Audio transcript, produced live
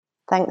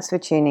Thanks for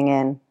tuning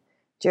in.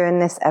 During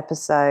this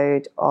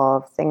episode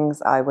of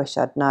Things I Wish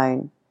I'd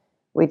Known,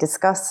 we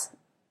discuss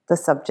the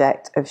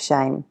subject of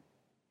shame.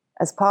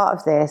 As part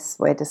of this,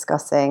 we're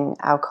discussing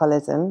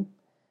alcoholism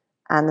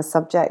and the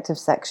subject of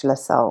sexual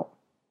assault.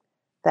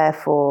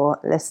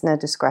 Therefore, listener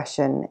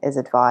discretion is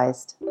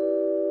advised.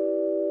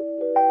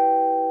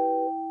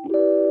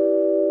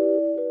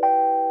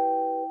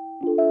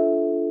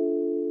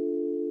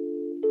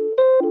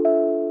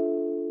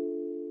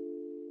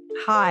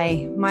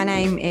 Hi, my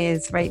name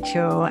is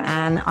Rachel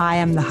and I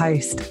am the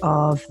host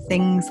of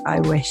Things I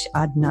Wish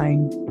I'd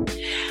Known.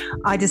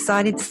 I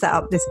decided to set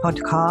up this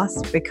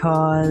podcast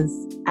because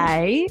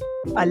A,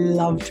 I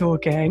love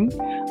talking,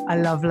 I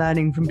love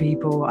learning from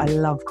people, I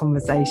love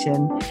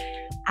conversation,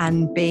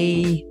 and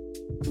B,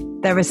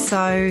 there are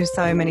so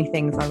many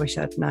things I wish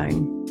I'd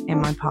known in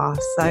my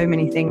past, so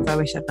many things I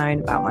wish I'd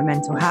known about my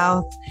mental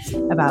health,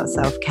 about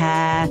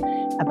self-care,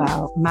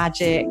 about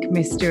magic,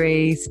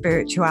 mystery,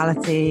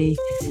 spirituality,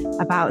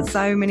 about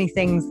so many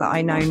things that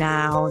I know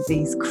now,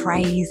 these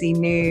crazy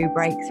new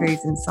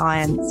breakthroughs in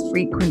science,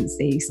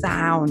 frequency,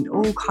 sound,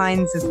 all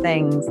kinds of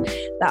things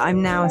that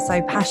I'm now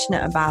so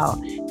passionate about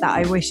that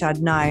I wish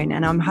I'd known.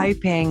 And I'm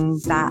hoping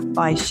that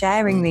by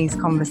sharing these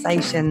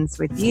conversations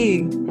with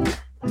you,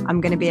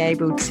 I'm going to be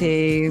able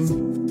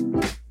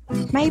to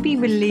maybe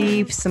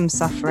relieve some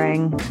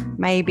suffering,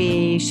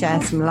 maybe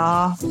share some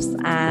laughs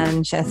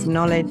and share some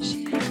knowledge.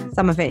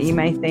 Some of it you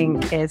may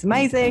think is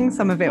amazing,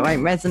 some of it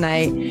won't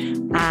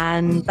resonate,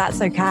 and that's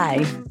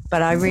okay.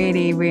 But I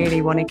really,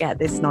 really want to get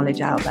this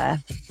knowledge out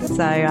there.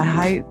 So I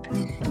hope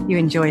you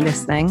enjoy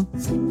listening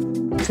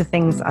to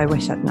Things I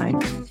Wish I'd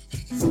Known.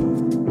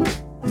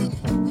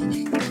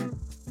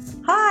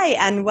 Hi,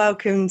 and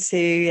welcome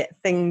to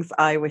Things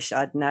I Wish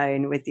I'd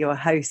Known with your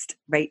host,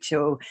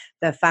 Rachel,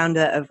 the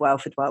founder of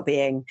Welford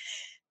Wellbeing.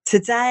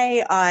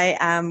 Today I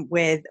am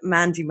with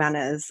Mandy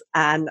Manners,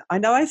 and I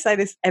know I say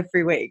this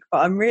every week, but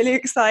I'm really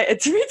excited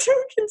to be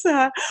talking to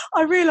her.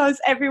 I realise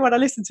everyone I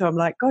listen to, I'm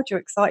like, God, you're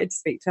excited to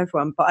speak to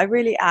everyone, but I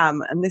really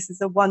am. And this is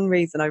the one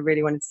reason I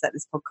really wanted to set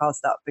this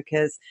podcast up,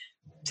 because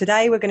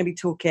today we're going to be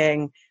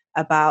talking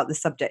about the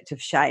subject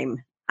of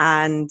shame.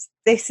 And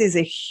this is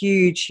a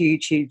huge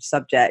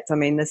subject. I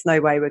mean, there's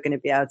no way we're going to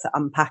be able to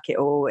unpack it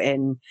all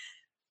in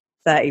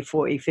 30,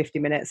 40, 50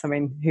 minutes. I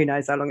mean, who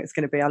knows how long it's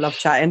going to be. I love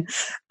chatting.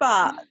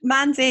 But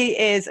Mandy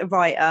is a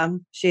writer.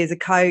 She is a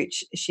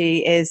coach.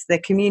 She is the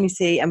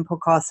community and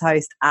podcast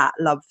host at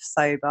Love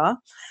Sober.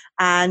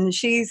 And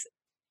she's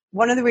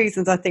one of the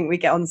reasons I think we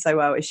get on so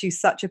well is she's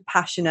such a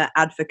passionate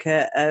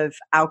advocate of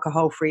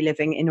alcohol-free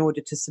living in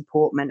order to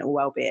support mental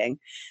well-being.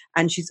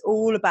 And she's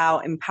all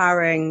about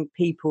empowering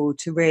people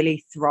to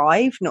really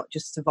thrive, not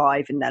just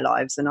survive in their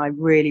lives. And I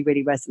really,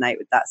 really resonate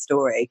with that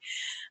story.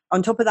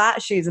 On top of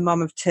that, she's a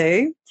mum of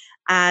two,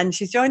 and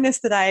she's joined us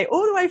today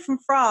all the way from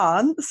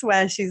France,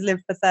 where she's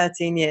lived for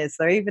 13 years.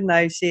 So even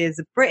though she is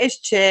a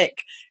British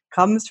chick,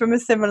 comes from a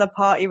similar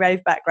party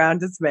rave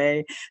background as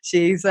me,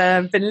 she's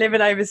been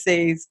living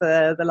overseas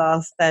for the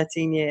last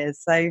 13 years.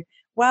 So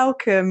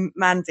welcome,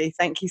 Mandy.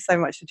 Thank you so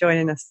much for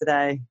joining us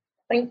today.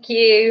 Thank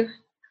you.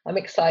 I'm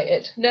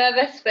excited.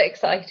 Nervous, but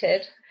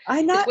excited.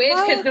 I know. It's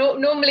weird because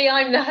normally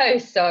I'm the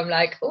host, so I'm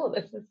like, oh,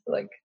 this is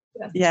like...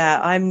 Yeah,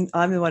 I'm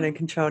the one in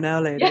control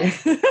now, lady. Yeah.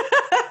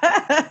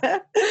 But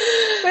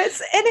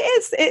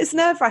it's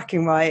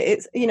nerve-wracking, right?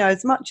 It's, you know,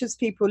 as much as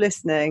people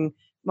listening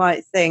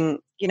might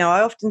think, you know,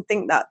 I often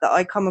think that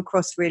I come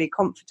across really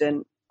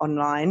confident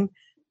online,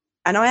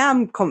 and I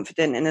am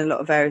confident in a lot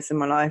of areas in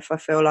my life. I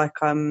feel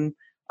like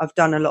I've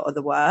done a lot of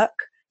the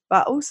work,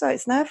 but also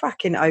it's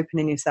nerve-wracking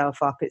opening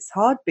yourself up. It's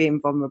hard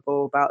being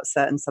vulnerable about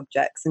certain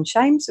subjects, and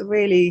shame's a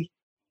really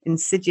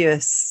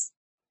insidious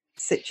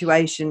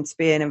situation to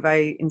be in, a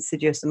very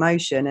insidious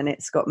emotion, and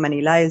it's got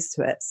many layers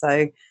to it.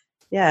 So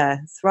yeah,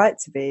 it's right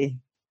to be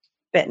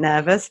a bit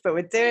nervous, but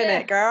we're doing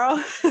it,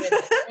 girl. We're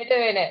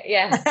doing it,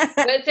 yeah.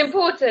 But it's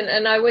important,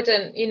 and I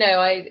wouldn't, you know,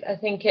 I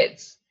think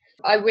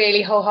I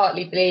really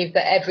wholeheartedly believe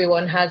that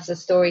everyone has a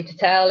story to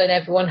tell and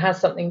everyone has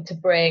something to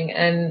bring.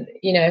 And,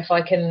 you know, if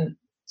I can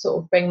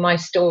sort of bring my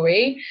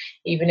story,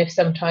 even if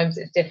sometimes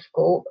it's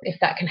difficult, if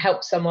that can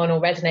help someone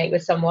or resonate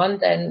with someone,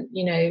 then,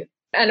 you know.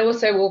 And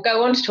also we'll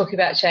go on to talk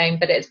about shame,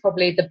 but it's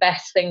probably the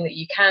best thing that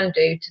you can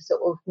do to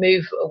sort of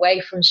move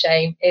away from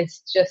shame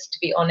is just to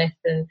be honest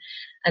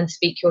and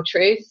speak your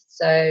truth.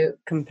 So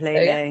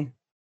completely.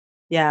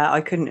 Yeah,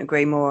 I couldn't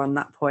agree more on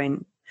that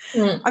point.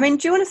 I mean,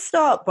 do you want to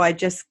start by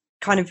just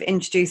kind of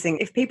introducing,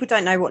 if people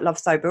don't know what Love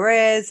Sober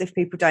is, if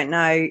people don't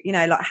know, you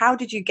know, like, how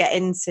did you get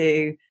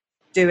into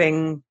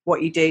doing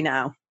what you do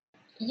now?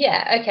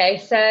 Yeah, okay.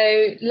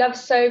 So Love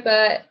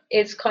Sober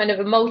is kind of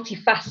a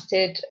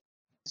multifaceted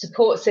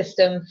support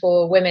system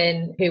for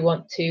women who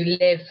want to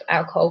live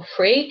alcohol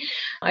free.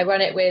 I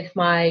run it with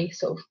my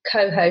sort of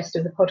co-host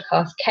of the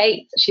podcast,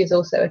 Kate. She's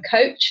also a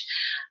coach.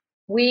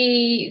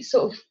 We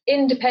sort of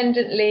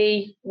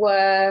independently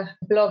were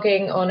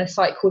blogging on a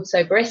site called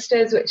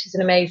Soberistas, which is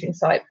an amazing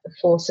site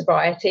for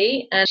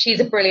sobriety. And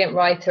she's a brilliant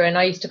writer, and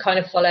I used to kind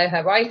of follow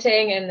her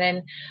writing. And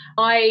then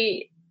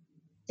I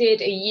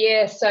did a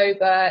year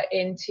sober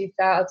in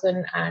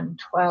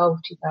 2012,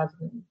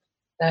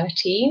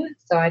 2013.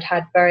 So I'd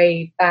had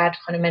very bad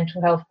kind of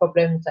mental health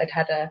problems. I'd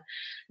had a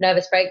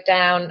nervous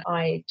breakdown.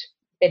 I'd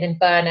been in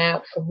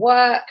burnout from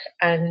work,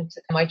 and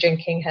my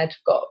drinking had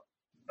got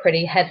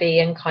pretty heavy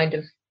and kind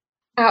of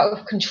out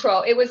of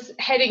control. It was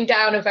heading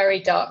down a very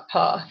dark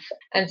path.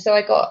 And so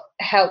I got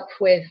help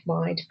with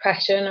my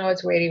depression. I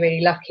was really,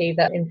 really lucky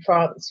that in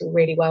France we were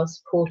really well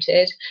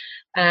supported.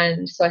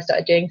 And so I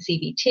started doing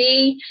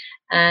CBT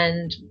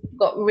and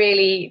got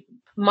really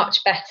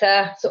much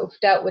better, sort of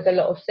dealt with a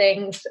lot of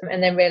things,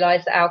 and then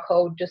realized that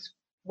alcohol just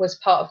was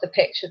part of the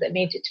picture that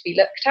needed to be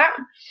looked at.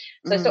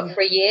 So I stopped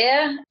for a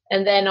year,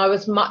 and then I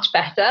was much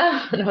better,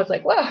 and I was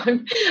like, well,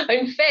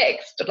 I'm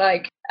fixed.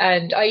 Like,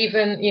 and I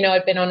even,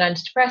 I'd been on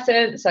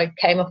antidepressants. I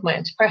came off my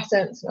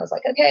antidepressants, and I was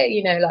like,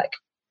 okay, like,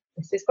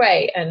 this is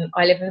great. And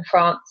I live in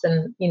France,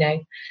 and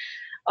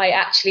I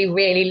actually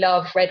really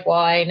love red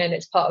wine, and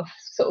it's part of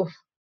sort of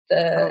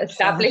the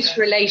established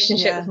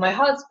relationship with my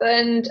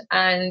husband.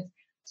 And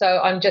so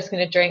I'm just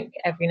going to drink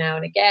every now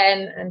and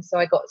again. And so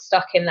I got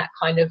stuck in that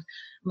kind of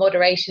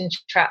moderation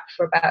trap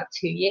for about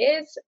 2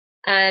 years.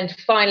 And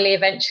finally,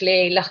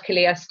 eventually,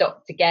 luckily, I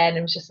stopped again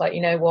and was just like,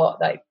 you know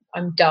what, like,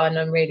 I'm done.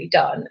 I'm really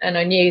done. And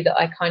I knew that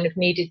I kind of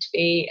needed to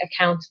be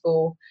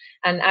accountable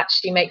and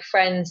actually make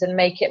friends and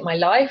make it my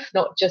life,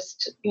 not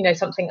just,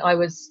 something I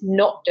was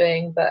not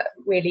doing, but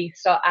really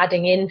start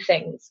adding in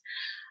things.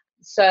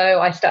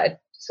 So I started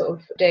sort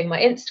of doing my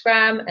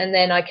Instagram, and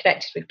then I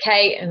connected with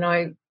Kate, and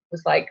I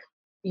was like,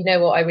 you know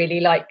what, I really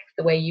like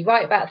the way you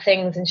write about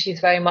things. And she's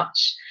very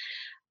much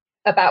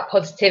about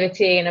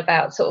positivity and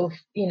about sort of,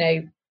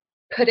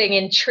 putting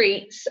in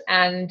treats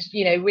and,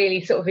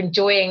 really sort of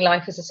enjoying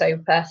life as a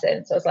sober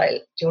person. So I was like,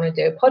 do you want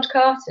to do a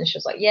podcast? And she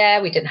was like,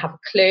 yeah. We didn't have a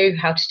clue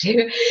how to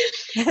do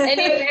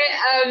anyway.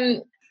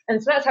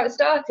 And so that's how it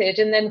started.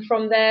 And then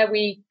from there,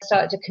 we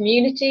started a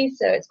community.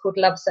 So it's called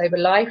Love Sober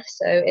Life.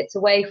 So it's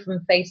away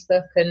from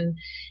Facebook and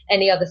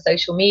any other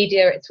social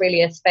media. It's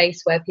really a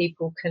space where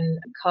people can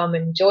come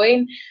and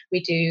join.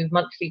 We do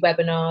monthly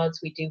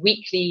webinars. We do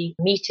weekly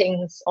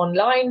meetings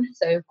online.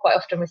 So quite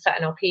often we're sat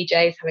in our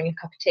PJs having a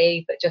cup of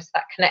tea, but just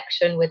that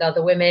connection with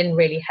other women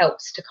really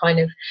helps to kind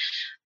of,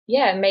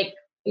 make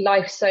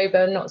life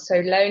sober, not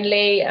so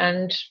lonely,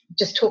 and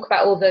just talk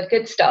about all the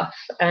good stuff.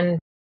 And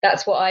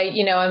that's what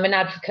I'm an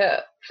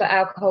advocate for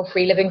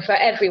alcohol-free living for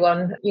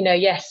everyone.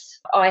 Yes,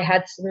 I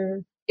had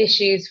some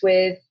issues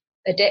with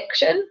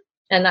addiction,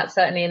 and that's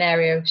certainly an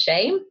area of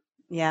shame.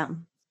 Yeah.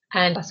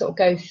 And I sort of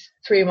go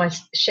through my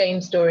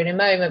shame story in a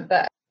moment,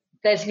 but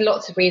there's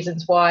lots of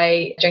reasons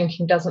why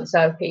drinking doesn't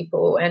serve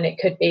people. And it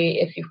could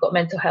be if you've got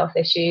mental health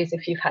issues,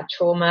 if you've had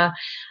trauma,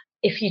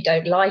 if you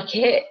don't like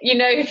it,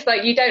 it's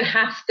like, you don't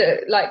have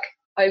to, like,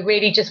 I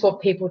really just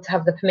want people to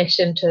have the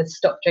permission to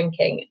stop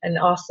drinking and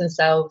ask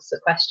themselves the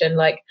question,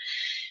 like,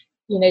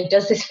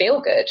 does this feel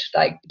good?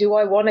 Like, do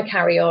I want to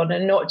carry on,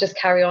 and not just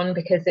carry on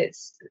because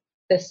it's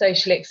the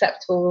socially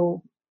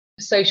acceptable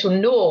social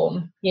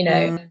norm,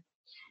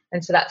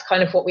 And so that's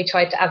kind of what we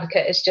try to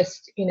advocate, is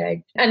just,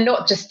 and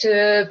not just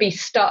to be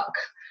stuck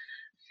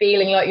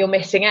feeling like you're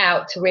missing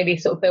out, to really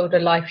sort of build a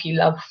life you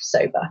love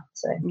sober.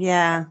 So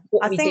yeah,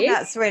 I think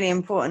that's really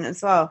important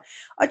as well.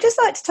 I'd just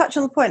like to touch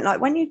on the point, like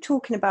when you're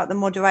talking about the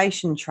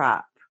moderation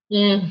trap,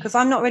 because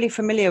I'm not really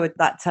familiar with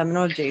that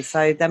terminology,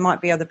 so there might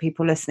be other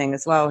people listening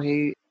as well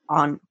who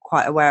aren't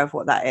quite aware of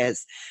what that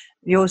is.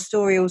 Your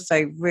story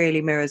also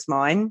really mirrors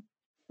mine.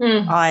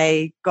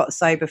 I got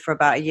sober for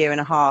about 1.5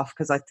 years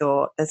because I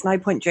thought there's no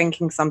point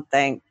drinking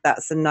something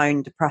that's a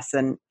known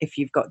depressant if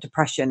you've got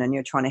depression and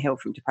you're trying to heal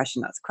from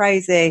depression. That's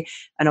crazy.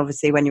 And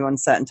obviously when you're on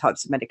certain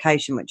types of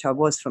medication, which I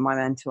was for my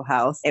mental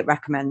health, it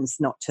recommends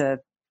not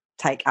to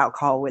take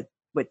alcohol with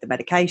the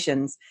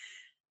medications.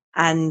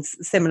 And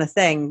similar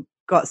thing,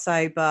 got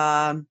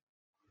sober,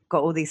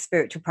 got all these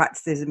spiritual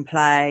practices in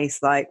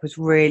place, like was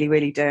really,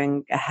 really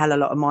doing a hell of a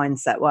lot of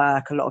mindset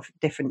work, a lot of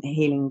different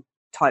healing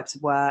types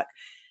of work.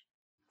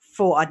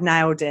 Thought I'd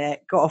nailed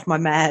it, got off my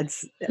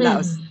meds. That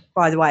was,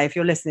 by the way, if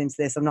you're listening to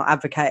this, I'm not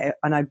advocating.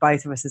 I know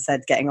both of us have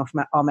said getting off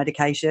our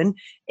medication.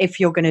 If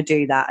you're going to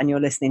do that and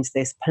you're listening to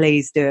this,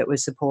 please do it with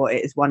support.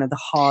 It is one of the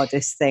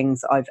hardest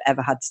things I've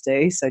ever had to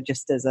do. So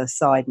just as a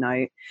side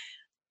note,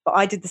 but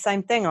I did the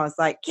same thing. I was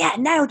like, yeah,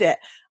 nailed it.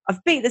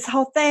 I've beat this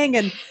whole thing.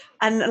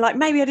 And like,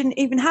 maybe I didn't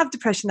even have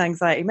depression,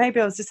 anxiety. Maybe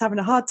I was just having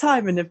a hard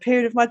time in a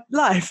period of my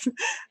life.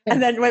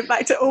 And then went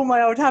back to all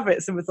my old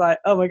habits and was like,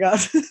 oh my God.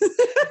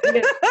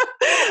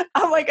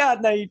 Oh my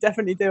God, no, you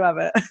definitely do have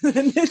it.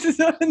 And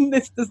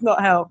this does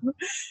not help.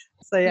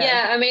 So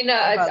yeah, I mean,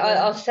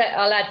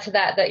 I'll add to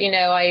that,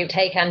 I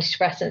take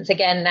antidepressants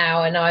again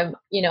now, and I'm,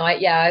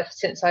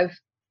 since I've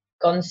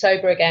gone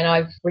sober again,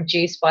 I've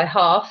reduced by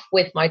half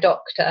with my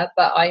doctor.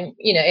 But I'm,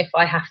 if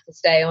I have to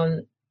stay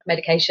on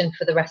medication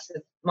for the rest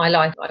of my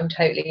life, I'm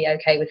totally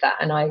okay with that.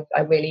 And I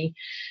really,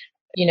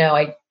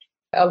 I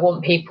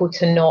want people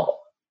to not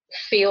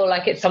feel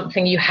like it's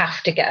something you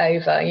have to get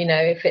over,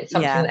 if it's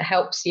something that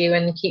helps you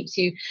and keeps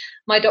you.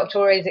 My doctor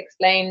always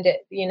explained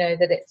it,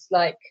 that it's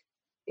like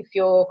if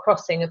you're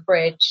crossing a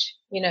bridge,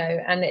 you know,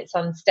 and it's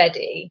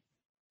unsteady,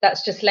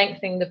 that's just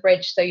lengthening the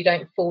bridge so you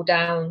don't fall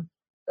down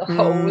the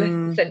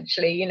hole,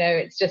 essentially. You know,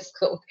 it's just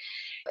sort of,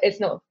 it's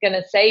not going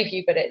to save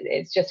you, but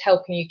it's just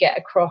helping you get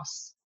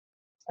across.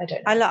 I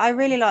don't know. I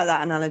really like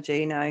that analogy,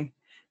 you know,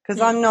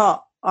 because I'm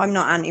not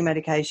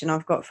anti-medication.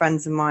 I've got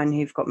friends of mine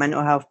who've got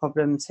mental health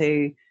problems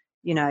who,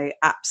 you know,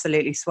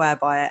 absolutely swear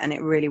by it, and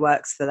it really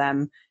works for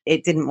them.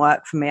 It didn't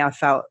work for me. I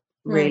felt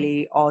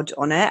really odd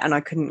on it, and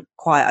I couldn't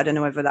quite, I don't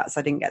know whether that's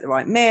I didn't get the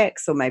right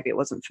mix, or maybe it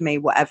wasn't for me,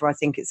 whatever. I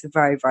think it's a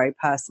very, very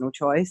personal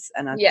choice,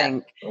 and I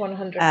think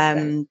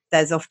 100%.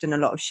 There's often a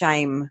lot of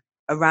shame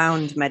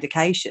around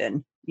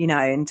medication, you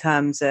know, in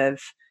terms of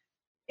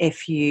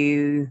if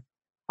you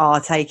are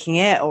taking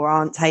it or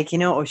aren't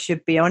taking it, or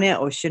should be on it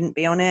or shouldn't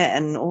be on it,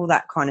 and all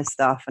that kind of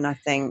stuff. And I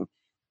think,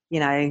 you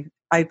know,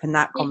 open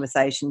that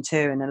conversation too,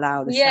 and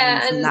allow the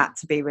shame from that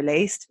to be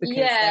released, because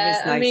there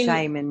is no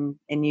shame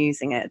in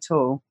using it at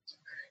all.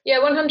 Yeah,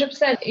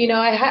 100%. You know,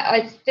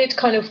 I did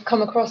kind of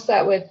come across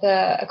that with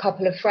a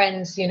couple of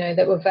friends, you know,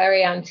 that were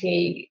very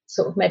anti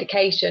sort of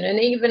medication. And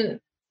even,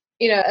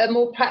 you know, at a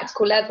more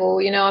practical level,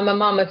 you know, I'm a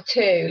mum of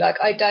two. Like,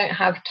 I don't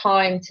have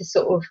time to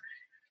sort of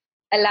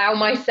allow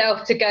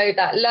myself to go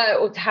that low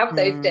or to have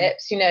those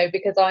dips, you know,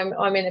 because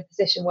I'm in a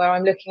position where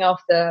I'm looking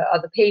after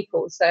other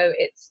people. So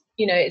it's,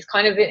 you know, it's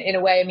kind of in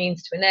a way a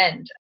means to an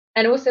end.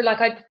 And also,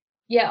 like,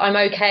 I'm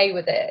okay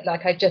with it.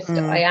 Like,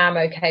 I am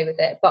okay with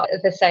it. But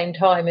at the same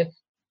time,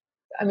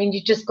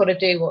 you just got to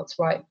do what's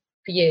right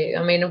for you.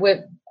 I mean,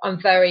 I'm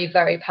very,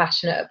 very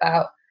passionate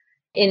about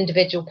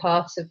individual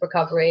paths of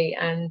recovery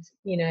and,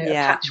 you know, a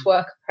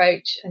patchwork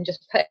approach, and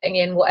just putting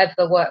in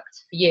whatever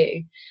works for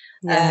you.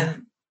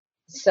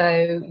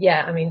 So,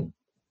 yeah, I mean,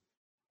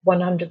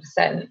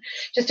 100%.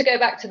 Just to go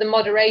back to the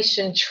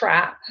moderation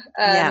trap,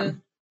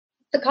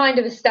 the kind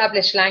of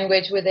established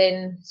language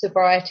within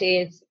sobriety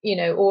is, you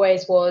know,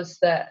 always was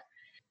that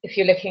if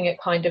you're looking at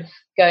kind of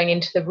going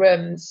into the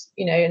rooms,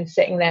 you know, and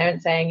sitting there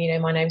and saying, you know,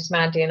 my name's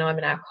Mandy and I'm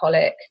an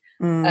alcoholic,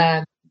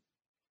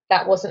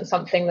 that wasn't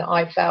something that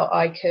I felt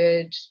I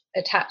could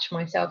attach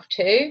myself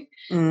to.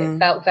 It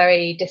felt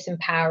very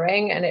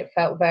disempowering, and it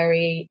felt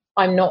very,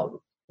 I'm not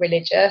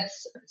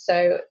religious.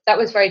 So that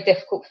was very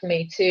difficult for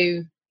me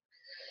to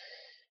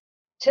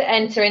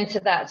enter into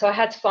that. So I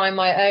had to find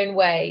my own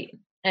way.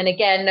 And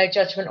again, no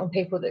judgment on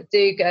people that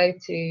do go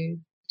to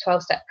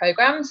 12-step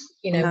programs,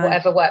 you know,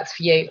 whatever works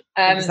for you.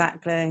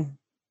 Exactly.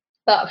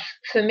 But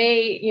for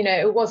me, you know,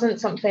 it wasn't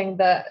something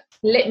that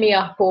lit me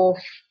up or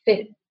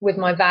fit with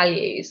my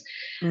values.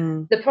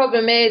 The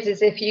problem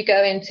is if you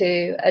go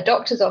into a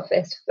doctor's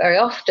office very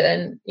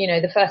often, you know,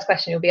 the first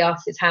question you'll be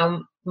asked is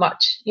how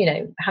much, you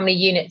know, how many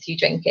units are you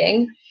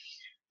drinking?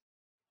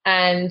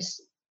 And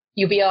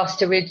you'll be asked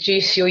to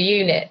reduce your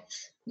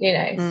units, you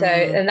know. So,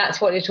 and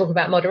that's what you're talking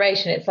about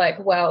moderation. It's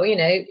like, well, you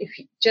know, if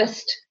you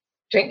just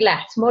drink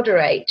less,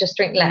 moderate, just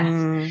drink less.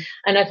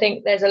 And I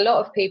think there's a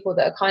lot of people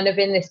that are kind of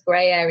in this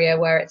grey area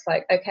where it's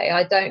like, okay,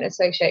 I don't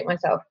associate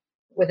myself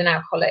with an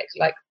alcoholic.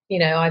 Like, you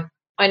know,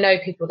 I know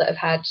people that have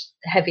had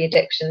heavy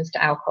addictions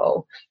to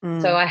alcohol.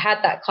 So I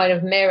had that kind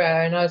of mirror,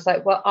 and I was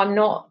like, well,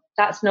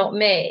 that's not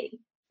me,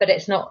 but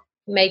it's not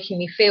making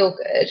me feel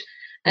good.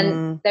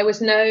 And there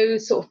was no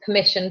sort of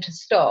permission to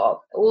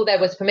stop. All there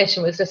was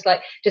permission was just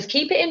like, just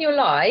keep it in your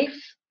life,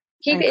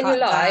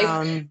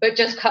 but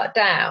just cut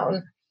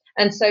down.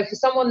 And so for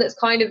someone that's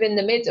kind of in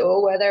the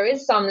middle, where there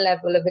is some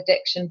level of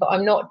addiction, but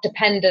I'm not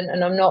dependent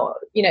and I'm not,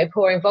 you know,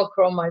 pouring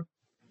vodka on my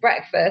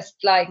breakfast,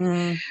 like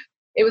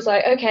it was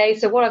like, okay,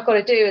 so what I've got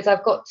to do is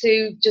I've got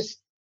to just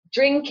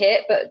drink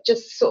it, but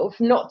just sort of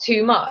not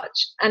too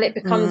much. And it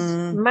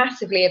becomes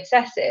massively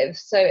obsessive.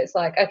 So it's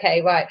like,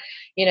 okay, right,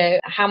 you know,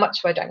 how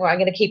much have I drank? Right, I'm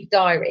going to keep a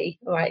diary,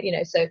 right, you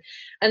know, so,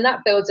 and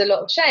that builds a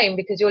lot of shame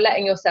because you're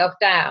letting yourself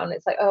down.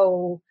 It's like,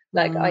 oh,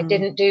 like I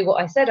didn't do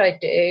what I said I'd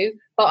do,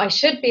 but I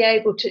should be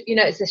able to, you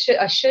know,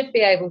 I should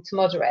be able to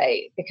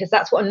moderate, because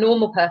that's what a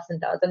normal person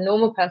does. A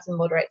normal person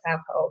moderates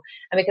alcohol.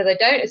 And because I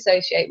don't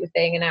associate with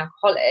being an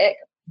alcoholic,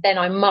 then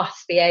I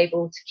must be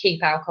able to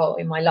keep alcohol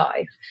in my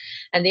life.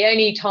 And the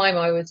only time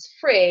I was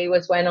free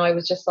was when I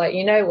was just like,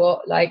 you know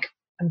what, like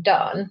I'm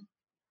done.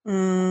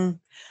 And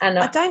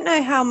I don't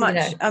know how much,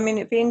 you know, I mean,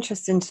 it'd be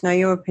interesting to know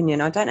your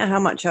opinion. I don't know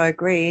how much I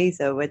agree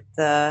either with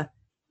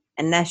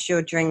unless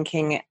you're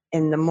drinking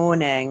in the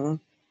morning,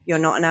 you're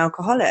not an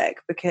alcoholic,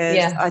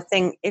 because I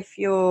think if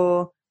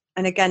you're,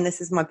 and again,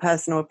 this is my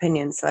personal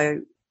opinion,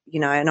 so, you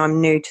know, and I'm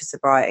new to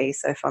sobriety,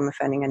 so if I'm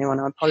offending anyone,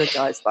 I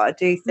apologize, but I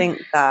do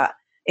think that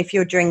if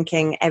you're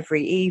drinking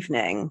every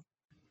evening,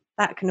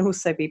 that can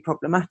also be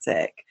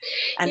problematic.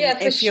 And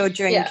if you're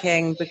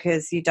drinking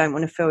because you don't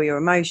want to feel your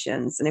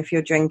emotions, and if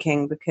you're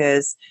drinking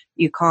because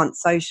you can't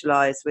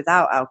socialize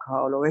without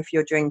alcohol, or if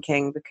you're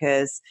drinking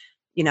because,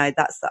 you know,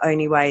 that's the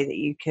only way that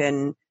you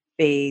can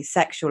be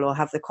sexual or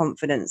have the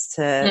confidence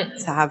to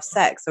have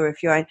sex, or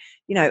if you're,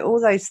 you know, all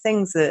those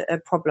things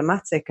are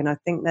problematic. And I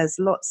think there's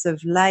lots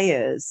of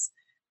layers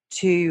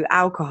to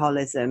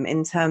alcoholism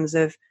in terms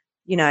of,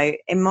 you know,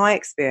 in my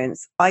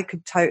experience, I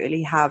could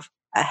totally have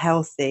a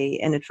healthy,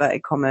 in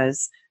inverted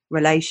commas,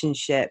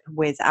 relationship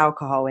with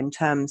alcohol in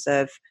terms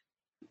of,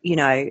 you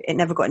know, it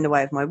never got in the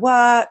way of my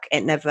work.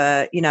 It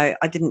never, you know,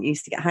 I didn't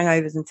used to get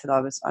hangovers until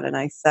I was, I don't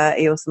know,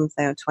 30 or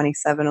something, or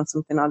 27 or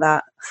something like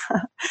that.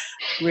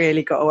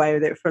 Really got away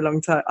with it for a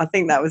long time. I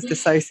think that was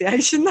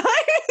dissociation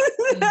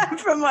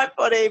from my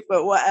body,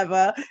 but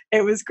whatever.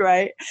 It was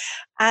great.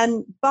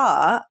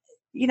 But,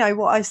 you know,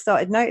 what I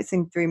started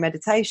noticing through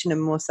meditation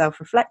and more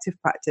self-reflective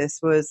practice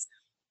was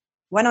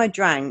when I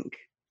drank,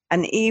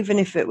 and even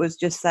if it was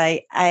just,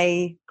 say,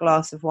 a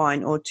glass of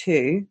wine or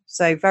two,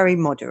 so very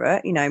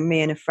moderate, you know,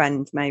 me and a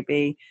friend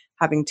maybe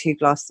having 2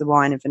 glasses of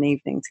wine of an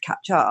evening to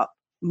catch up,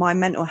 my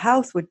mental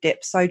health would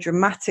dip so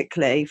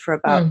dramatically for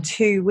about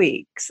 2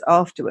 weeks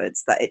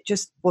afterwards that it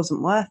just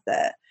wasn't worth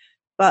it.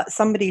 But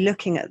somebody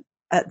looking at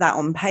that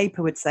on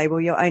paper would say,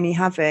 well, you're only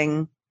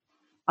having,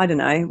 I don't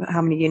know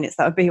how many units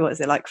that would be. What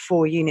is it, like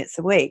 4 units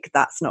a week?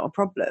 That's not a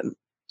problem.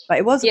 But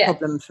it was a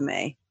problem for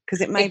me, because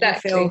it made me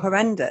feel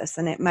horrendous,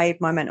 and it made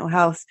my mental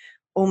health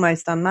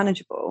almost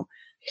unmanageable.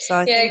 So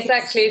I think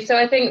exactly. So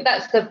I think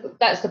that's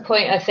the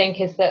point, I think,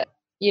 is that,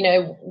 you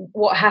know,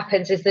 what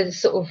happens is there's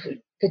sort of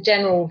the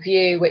general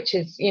view, which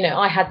is, you know,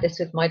 I had this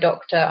with my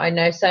doctor. I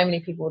know so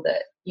many people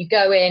that you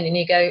go in and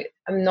you go,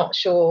 I'm not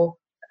sure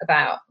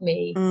about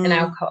me and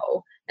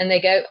alcohol. And they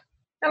go,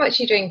 how much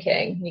are you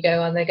drinking? You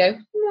go on, they go,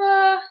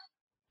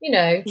 you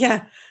know.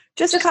 Yeah.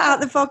 Just cut out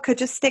the vodka,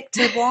 just stick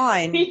to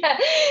wine. Yeah,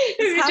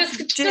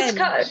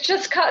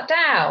 just cut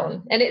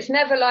down. And it's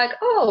never like,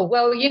 oh,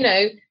 well, you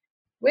know,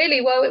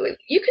 really, well,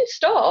 you can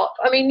stop.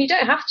 I mean, you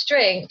don't have to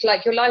drink.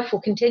 Like, your life will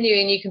continue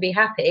and you can be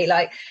happy.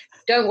 Like,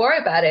 don't worry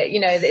about it.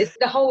 You know, it's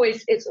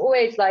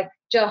always like,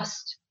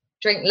 just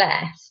drink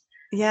less.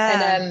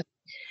 Yeah.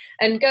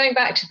 And going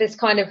back to this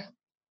kind of,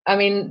 I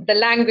mean, the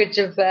language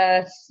of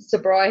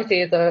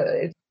sobriety is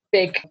a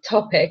big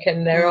topic,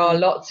 and there are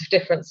lots of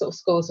different sort of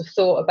schools of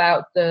thought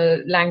about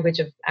the language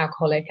of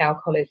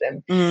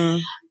alcoholism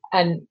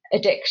and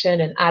addiction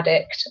and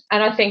addict.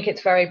 And I think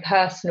it's very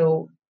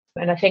personal,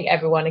 and I think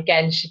everyone,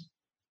 again, should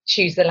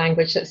choose the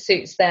language that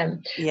suits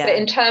them. But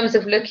in terms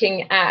of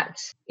looking at,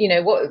 you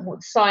know,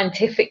 what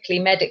scientifically,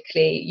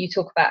 medically, you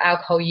talk about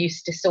alcohol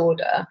use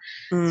disorder.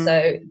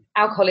 So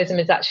alcoholism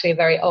is actually a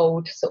very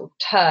old sort of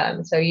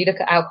term. So you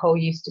look at alcohol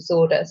use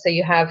disorder, so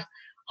you have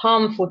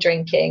harmful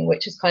drinking,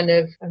 which is kind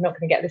of, I'm not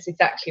going to get this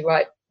exactly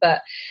right,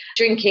 but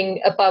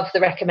drinking above the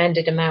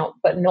recommended amount,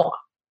 but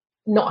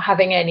not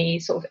having any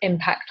sort of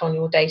impact on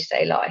your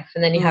day-to-day life.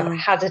 And then you have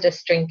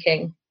hazardous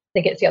drinking. I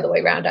think it's the other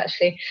way around,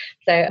 actually.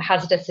 So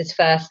hazardous is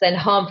first, then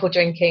harmful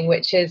drinking,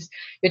 which is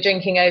you're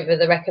drinking over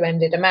the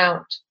recommended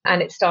amount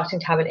and it's starting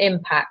to have an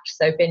impact.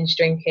 So binge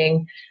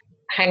drinking,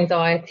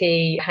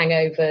 anxiety,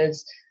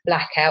 hangovers,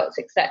 blackouts,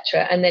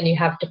 etc. And then you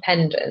have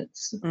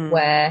dependence,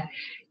 where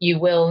you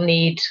will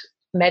need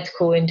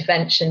medical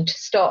intervention to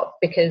stop,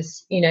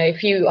 because, you know,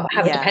 if you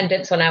have a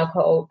dependence on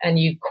alcohol and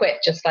you quit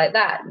just like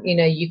that, you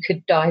know, you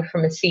could die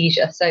from a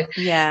seizure. So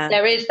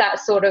there is that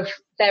sort of,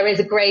 there is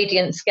a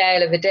gradient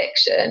scale of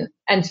addiction.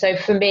 And so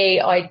for me,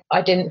 I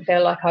didn't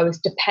feel like I was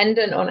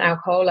dependent on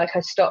alcohol, like I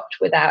stopped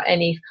without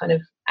any kind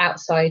of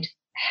outside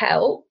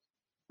help,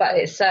 but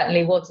it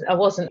certainly wasn't, I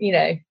wasn't, you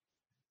know,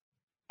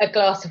 a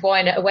glass of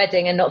wine at a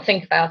wedding and not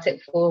think about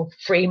it for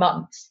 3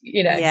 months,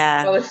 you know.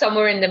 I was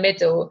somewhere in the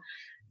middle,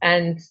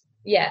 and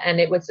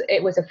it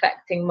was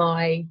affecting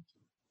my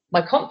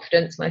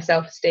confidence, my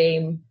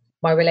self-esteem,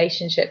 my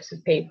relationships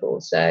with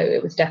people. So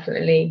it was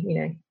definitely,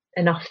 you know,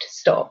 enough to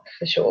stop,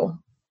 for sure.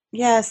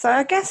 Yeah, so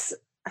I guess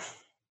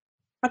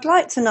I'd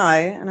like to know,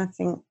 and I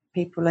think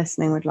people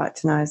listening would like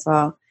to know as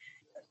well.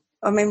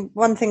 I mean,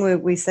 one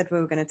thing we said we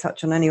were going to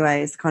touch on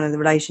anyway is kind of the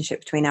relationship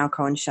between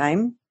alcohol and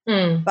shame.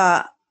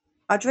 But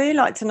I'd really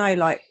like to know,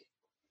 like,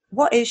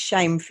 what is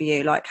shame for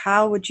you? Like,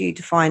 how would you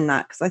define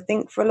that? Because I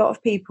think for a lot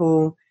of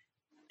people,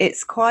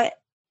 it's quite,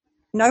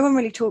 no one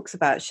really talks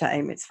about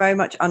shame. It's very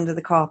much under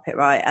the carpet,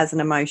 right, as an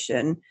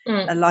emotion.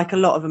 And like a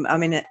lot of them, I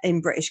mean,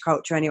 in British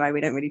culture anyway, we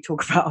don't really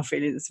talk about our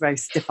feelings. It's very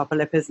stiff upper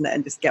lip, isn't it?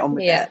 And just get on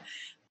with it.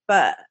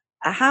 But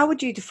how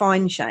would you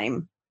define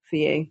shame for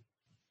you?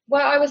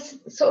 Well, I was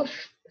sort of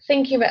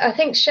thinking about, I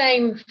think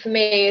shame for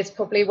me is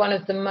probably one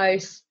of the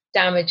most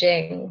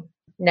damaging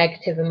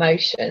negative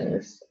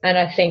emotions. And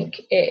I think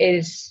it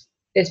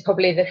is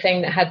probably the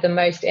thing that had the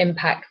most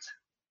impact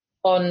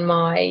on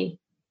my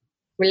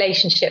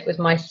relationship with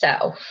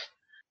myself.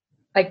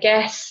 I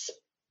guess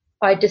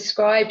I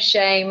describe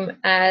shame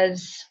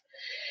as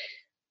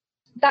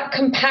that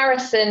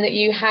comparison that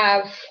you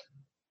have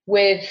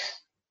with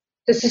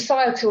the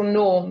societal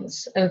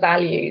norms and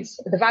values,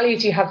 the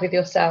values you have with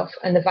yourself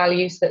and the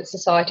values that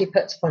society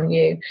puts upon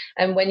you.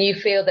 And when you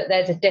feel that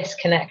there's a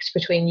disconnect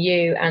between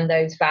you and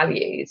those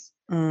values,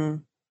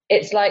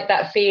 it's like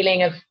that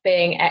feeling of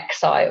being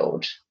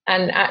exiled.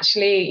 And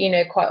actually, you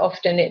know, quite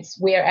often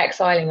we're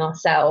exiling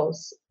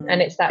ourselves,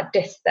 and it's that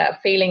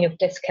feeling of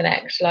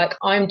disconnect, like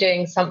I'm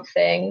doing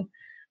something,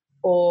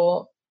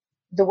 or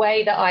the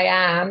way that I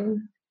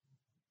am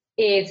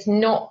is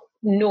not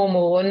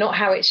normal or not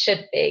how it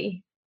should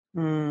be.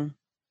 And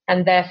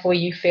therefore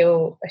you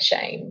feel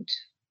ashamed.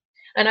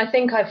 And I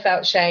think I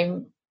felt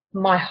shame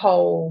my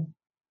whole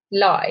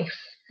life.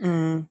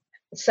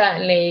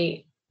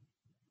 Certainly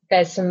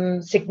there's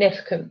some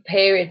significant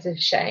periods of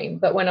shame,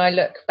 but when I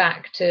look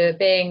back to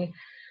being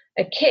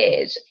a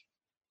kid,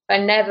 I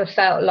never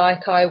felt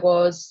like I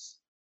was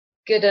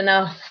good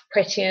enough,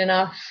 pretty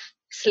enough,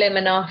 slim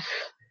enough.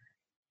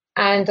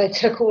 And I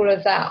took all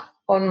of that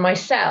on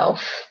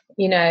myself,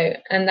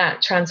 and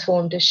that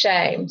transformed as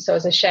shame. So I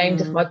was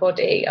ashamed of my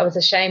body. I was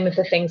ashamed of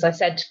the things I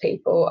said to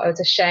people. I was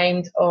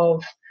ashamed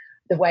of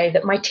the way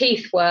that my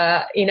teeth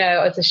were.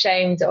 I was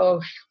ashamed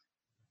of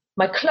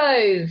my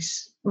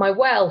clothes, my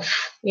wealth.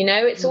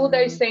 It's all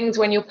those things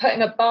when you're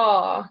putting a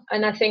bar.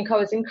 And I think I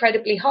was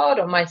incredibly hard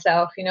on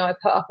myself. I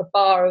put up a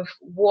bar of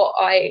what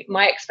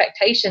my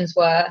expectations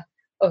were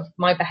of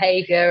my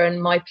behavior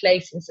and my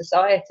place in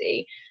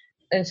society.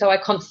 And so I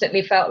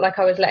constantly felt like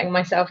I was letting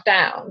myself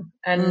down.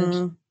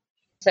 And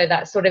so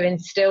that sort of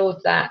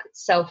instilled that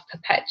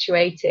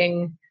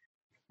self-perpetuating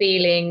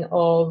feeling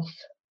of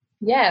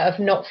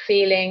not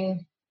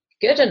feeling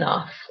good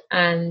enough.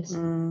 And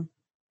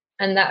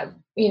that,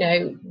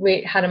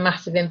 we had a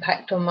massive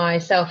impact on my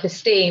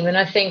self-esteem. And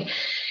I think,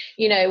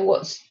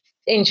 what's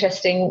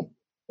interesting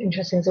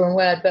is the wrong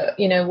word, but,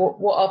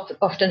 what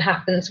often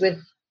happens with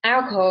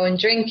alcohol and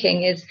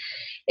drinking is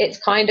it's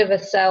kind of a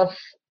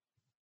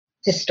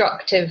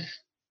self-destructive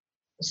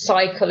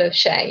cycle of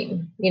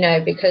shame,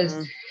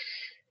 because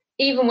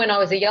even when I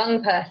was a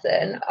young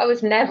person, I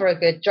was never a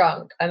good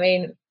drunk. I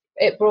mean,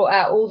 it brought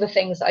out all the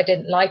things I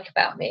didn't like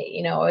about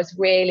me. I was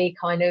really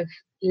kind of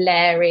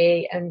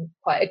leery and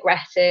quite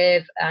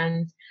aggressive,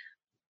 and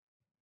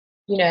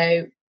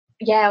I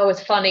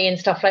was funny and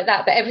stuff like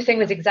that, but everything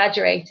was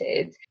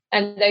exaggerated.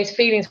 And those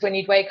feelings when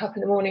you'd wake up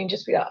in the morning and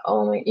just be like,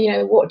 oh,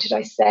 what did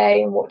I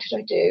say and what did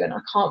I do, and I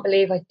can't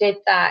believe I did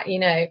that.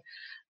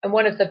 And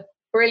one of the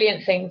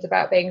brilliant things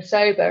about being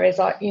sober is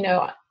like,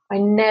 I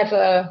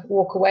never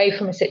walk away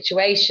from a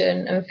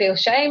situation and feel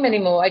shame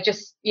anymore. I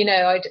just,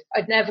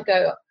 I'd never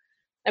go.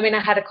 I mean,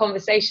 I had a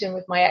conversation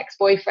with my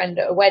ex-boyfriend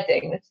at a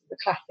wedding. This is a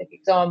classic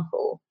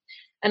example.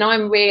 And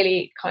I'm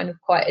really kind of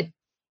quite a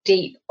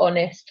deep,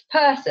 honest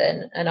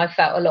person. And I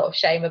felt a lot of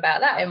shame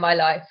about that in my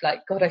life.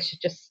 Like, God, I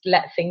should just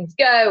let things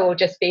go or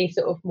just be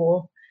sort of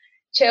more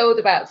chilled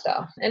about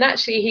stuff. And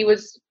actually, he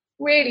was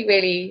really,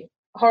 really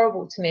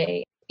horrible to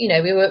me.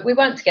 We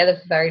weren't together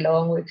for very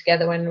long. We were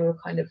together when we were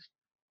kind of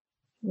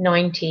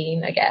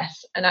 19, I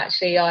guess. And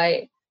actually,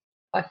 I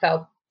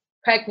fell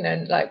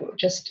pregnant,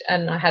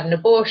 and I had an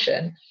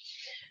abortion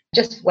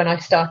just when I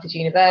started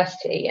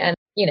university. And,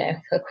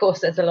 of course,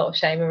 there's a lot of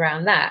shame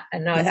around that.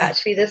 And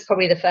actually, this is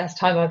probably the first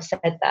time I've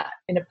said that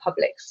in a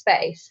public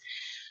space.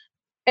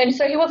 And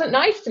so he wasn't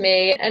nice to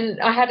me, and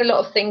I had a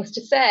lot of things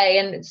to say.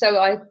 And so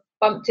I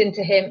bumped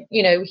into him,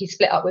 he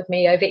split up with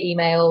me over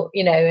email,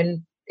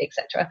 and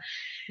etc.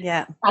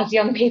 Yeah. As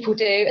young people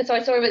do. And so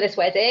I saw him at this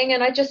wedding,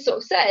 and I just sort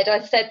of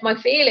said my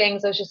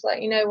feelings. I was just like,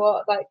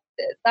 what, like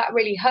that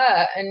really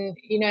hurt, and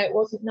it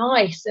wasn't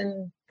nice,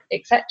 and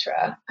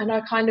etc. And I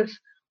kind of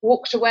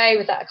walked away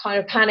with that kind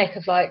of panic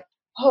of like,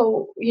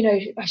 oh,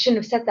 I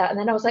shouldn't have said that. And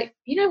then I was like,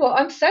 what,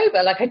 I'm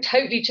sober. Like I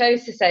totally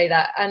chose to say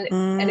that.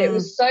 And it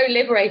was so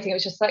liberating. It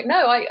was just like, no,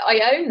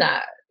 I own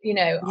that.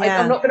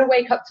 I'm not going to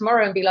wake up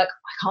tomorrow and be like,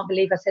 I can't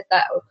believe I said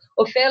that,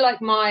 or feel like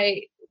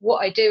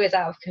what I do is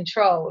out of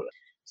control.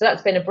 So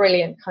that's been a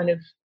brilliant kind of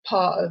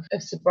part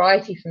of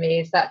sobriety for me,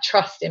 is that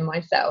trust in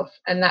myself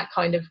and that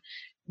kind of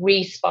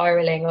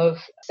re-spiraling of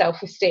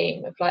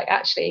self-esteem of like,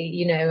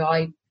 actually,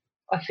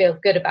 I feel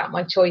good about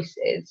my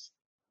choices.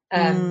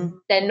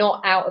 They're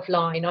not out of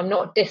line. I'm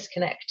not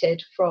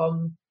disconnected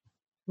from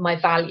my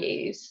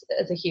values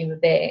as a human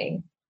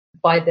being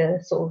by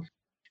the sort of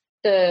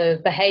the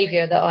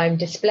behavior that I'm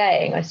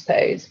displaying, I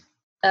suppose.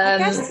 I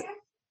guess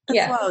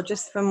as well,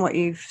 just from what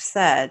you've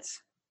said,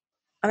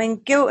 I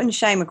mean, guilt and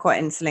shame are quite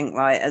interlinked,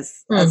 right,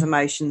 as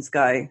emotions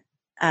go.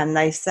 And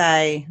they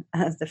say,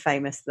 as the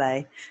famous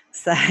they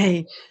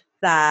say,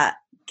 that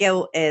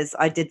guilt is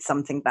I did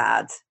something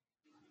bad,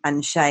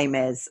 and shame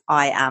is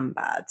I am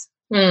bad.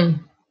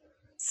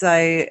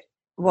 So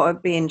what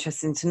would be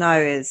interesting to know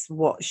is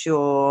what's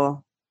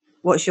your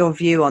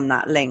view on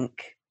that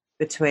link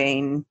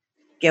between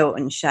guilt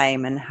and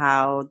shame and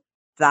how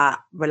that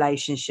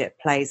relationship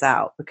plays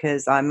out?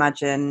 Because I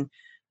imagine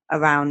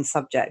around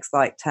subjects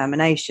like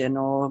termination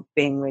or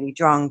being really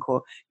drunk,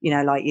 or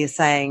like you're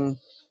saying,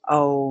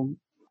 oh,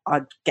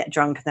 I'd get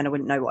drunk and then I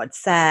wouldn't know what I'd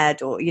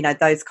said, or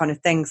those kind of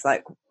things.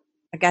 Like,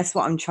 I guess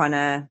what I'm trying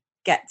to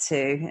get to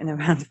in a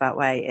roundabout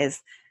way is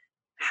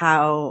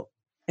how,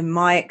 in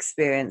my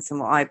experience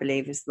and what I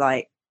believe, is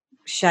like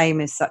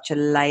shame is such a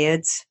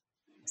layered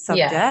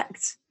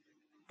subject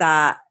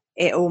that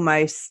it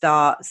almost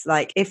starts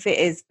like, if it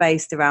is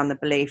based around the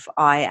belief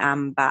I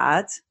am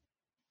bad,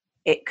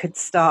 it could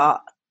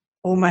start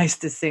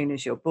almost as soon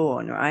as you're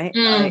born, right?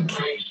 Like,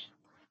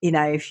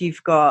 if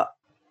you've got,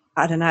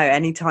 I don't know,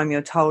 anytime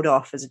you're told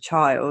off as a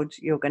child,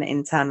 you're going to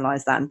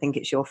internalize that and think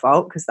it's your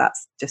fault, because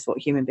that's just what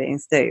human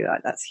beings do.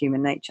 Like, that's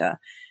human nature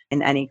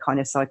in any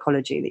kind of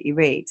psychology that you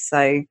read.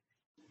 So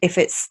if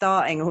it's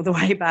starting all the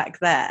way back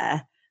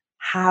there,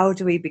 how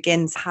do we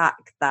begin to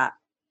hack that,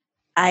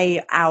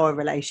 A, our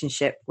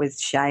relationship with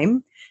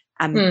shame,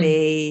 and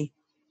B,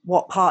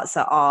 what parts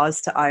are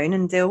ours to own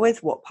and deal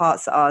with, what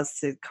parts are ours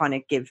to kind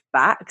of give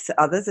back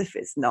to others if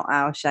it's not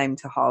our shame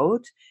to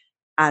hold,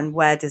 and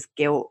where does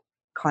guilt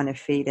kind of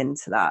feed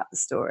into that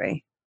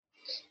story?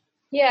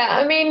 Yeah,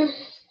 I mean,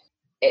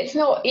 it's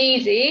not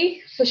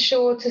easy for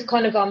sure to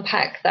kind of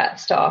unpack that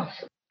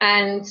stuff.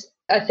 And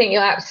I think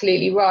you're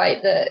absolutely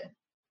right that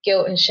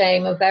guilt and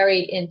shame are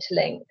very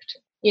interlinked.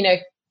 You know,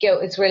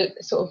 guilt is really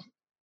sort of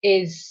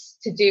is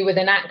to do with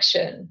an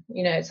action,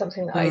 you know,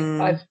 something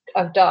that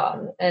I've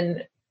done,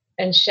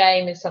 and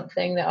shame is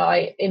something that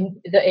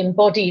that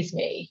embodies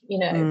me, you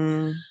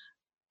know.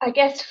 I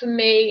guess for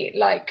me,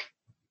 like,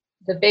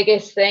 the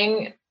biggest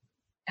thing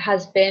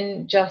has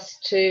been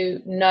just to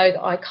know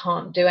that I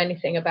can't do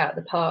anything about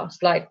the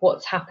past. Like,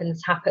 what's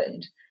happened's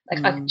happened.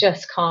 Like, I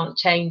just can't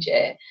change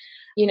it.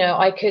 You know,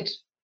 I could,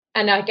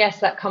 and I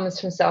guess that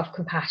comes from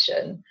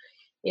self-compassion.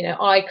 You know,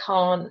 I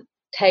can't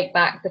take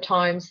back the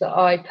times that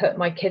I put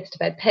my kids to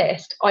bed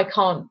pissed. I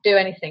can't do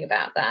anything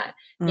about that.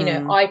 You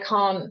know, I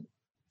can't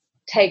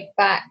take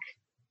back,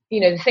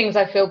 you know, the things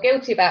I feel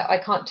guilty about. I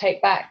can't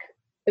take back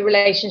the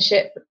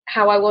relationship,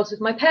 how I was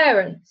with my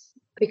parents,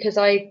 because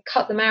I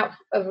cut them out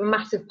of a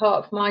massive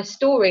part of my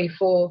story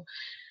for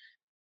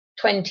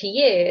 20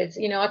 years.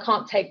 You know, I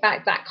can't take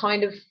back that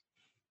kind of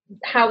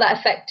how that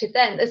affected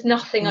them. There's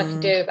nothing I can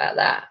do about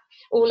that.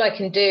 All I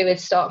can do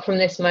is start from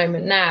this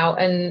moment now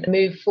and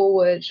move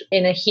forward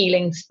in a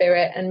healing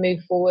spirit, and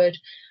move forward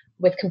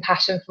with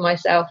compassion for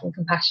myself and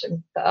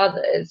compassion for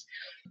others.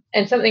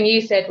 And something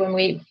you said when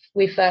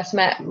we first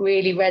met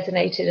really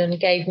resonated and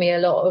gave me a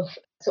lot of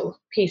sort of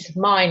peace of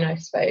mind, I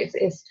suppose,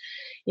 is,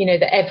 you know,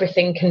 that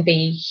everything can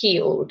be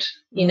healed,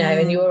 you know,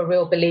 and you're a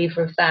real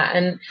believer of that.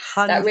 And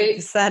 100%, that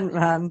really,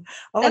 man.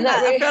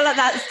 I feel like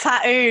that's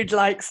tattooed,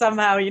 like,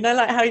 somehow, you know,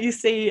 like how you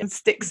see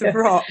sticks of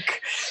rock.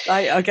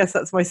 Like, I guess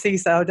that's my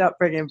seaside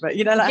upbringing, but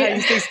you know, like how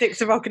you see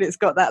sticks of rock and it's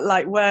got that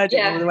like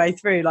wording all the way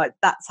through. Like,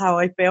 that's how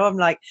I feel. I'm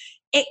like,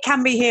 it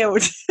can be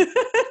healed.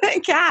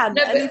 It can.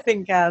 No,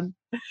 anything can.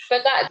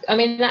 But that, I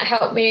mean, that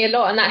helped me a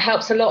lot, and that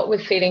helps a lot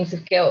with feelings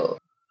of guilt,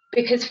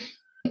 because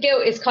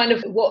guilt is kind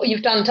of what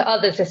you've done to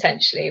others,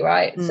 essentially,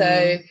 right?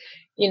 So,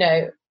 you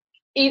know,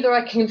 either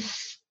I can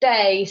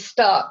stay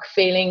stuck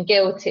feeling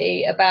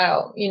guilty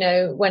about, you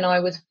know, when I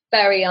was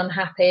very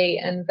unhappy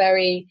and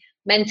very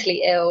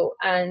mentally ill,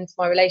 and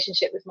my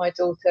relationship with my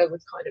daughter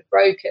was kind of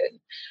broken,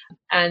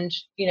 and,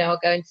 you know, I'll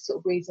go into sort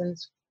of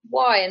reasons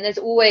why, and there's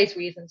always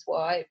reasons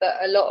why, but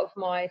a lot of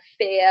my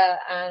fear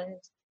and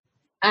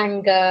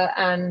anger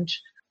and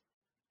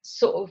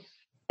sort of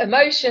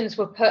emotions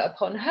were put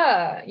upon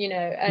her, you know,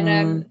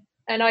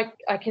 and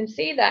I can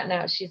see that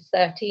now. She's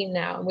 13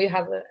 now, and we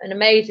have an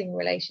amazing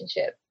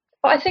relationship.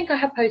 But I think I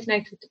have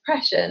postnatal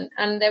depression,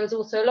 and there was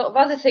also a lot of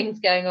other things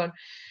going on.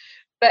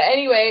 But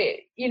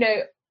anyway, you know,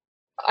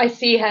 I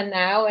see her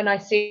now, and I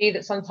see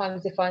that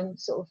sometimes if I'm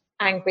sort of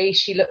angry,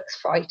 she looks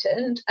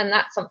frightened, and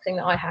that's something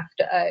that I have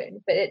to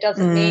own. But it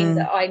doesn't mean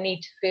that I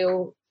need to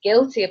feel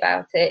guilty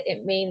about it.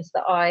 It means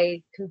that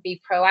I can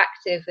be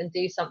proactive and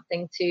do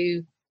something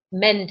to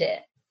mend it.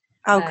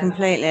 Oh,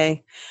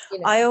 completely. You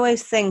know. I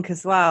always think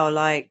as well,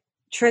 like,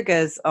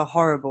 triggers are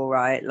horrible,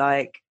 right?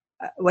 Like,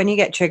 when you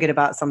get triggered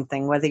about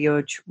something, whether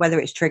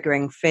it's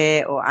triggering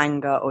fear or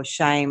anger or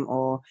shame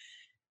or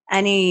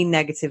any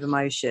negative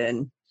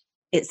emotion,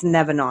 it's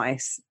never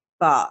nice.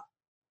 But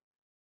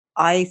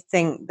I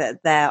think that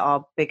there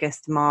are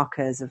biggest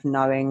markers of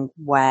knowing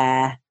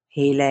where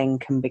healing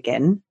can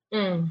begin.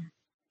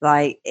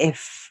 Like,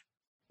 if,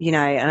 you know,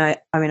 and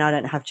I mean, I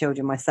don't have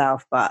children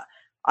myself, but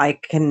I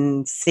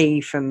can see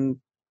from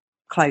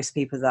close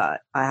people that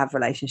I have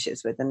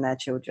relationships with and their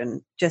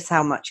children, just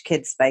how much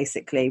kids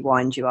basically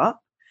wind you up.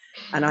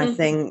 And I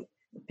think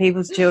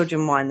people's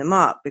children wind them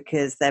up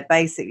because they're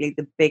basically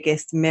the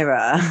biggest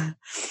mirror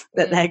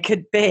that there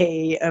could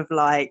be of,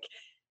 like,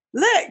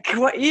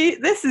 look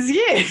this is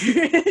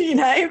you, you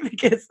know,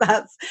 because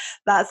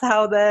that's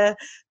how they're,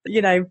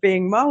 you know,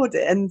 being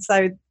molded. And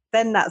so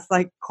then that's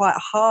like quite a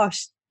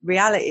harsh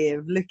reality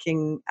of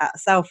looking at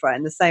self, right?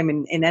 And the same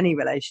in any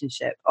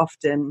relationship.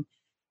 Often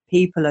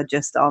people are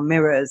just our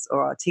mirrors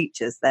or our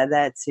teachers. They're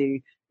there to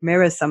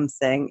mirror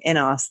something in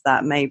us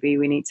that maybe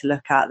we need to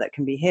look at that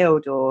can be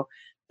healed, or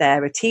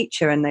they're a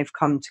teacher and they've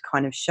come to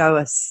kind of show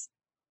us,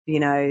 you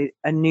know,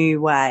 a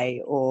new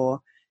way,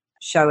 or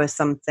show us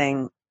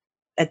something,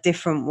 a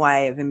different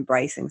way of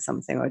embracing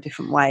something, or a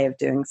different way of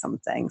doing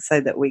something, so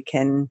that we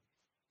can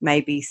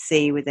maybe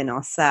see within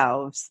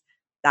ourselves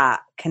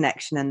that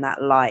connection and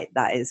that light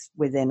that is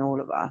within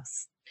all of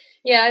us.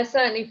 Yeah, I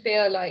certainly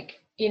feel like,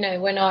 you know,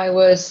 when I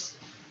was,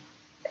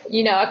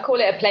 you know, I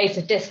call it a place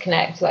of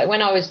disconnect. Like,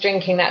 when I was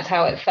drinking, that's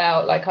how it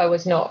felt. Like, I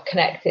was not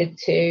connected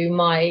to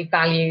my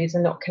values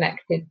and not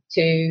connected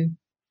to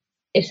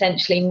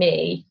essentially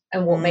me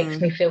and what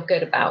makes me feel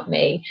good about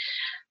me.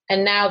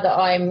 And now that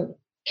I'm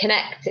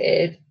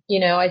connected, you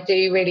know, I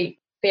do really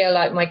feel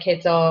like my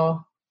kids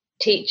are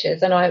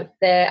teachers, and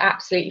they're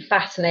absolutely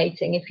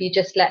fascinating if you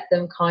just let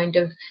them kind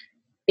of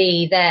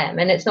be them.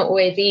 And it's not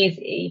always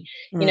easy,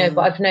 but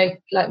I've known,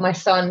 like my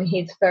son,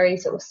 he's very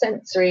sort of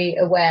sensory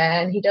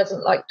aware, and he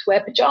doesn't like to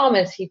wear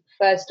pajamas. He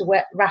prefers to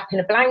wrap in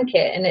a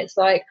blanket. And it's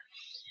like,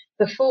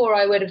 before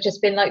I would have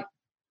just been like,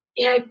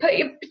 put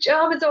your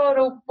pajamas on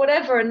or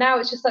whatever. And now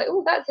it's just like,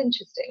 oh, that's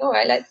interesting. All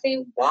right, let's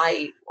see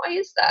why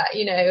is that,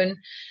 and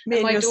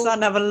me and your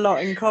son have a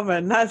lot in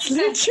common. That's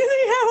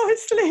literally how I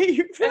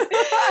sleep.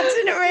 I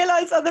didn't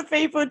realise other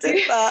people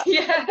did that.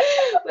 Yeah,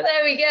 well,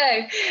 there we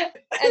go.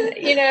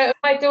 And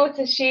my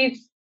daughter,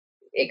 she's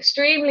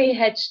extremely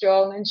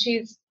headstrong, and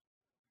she's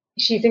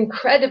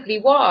incredibly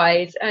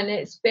wise, and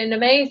it's been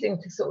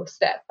amazing to sort of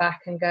step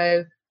back and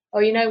go, oh,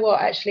 you know what,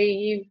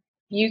 actually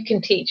you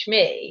can teach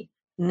me.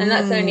 And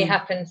that's only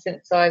happened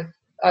since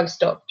I've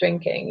stopped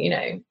drinking,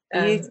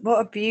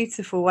 what a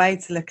beautiful way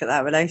to look at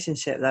that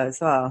relationship, though, as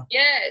well.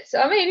 Yes,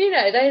 I mean,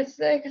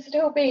 they can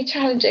still be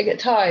challenging at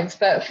times,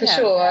 but for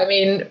sure. I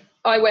mean,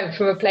 I went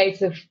from a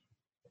place of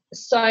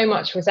so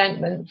much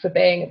resentment for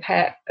being a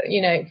pet,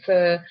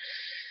 for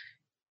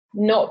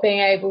not being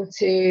able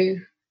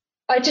to.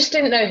 I just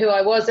didn't know who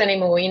I was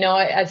anymore.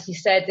 As you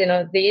said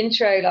in the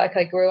intro, like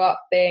I grew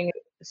up being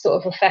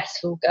sort of a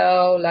festival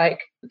girl,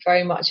 like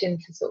very much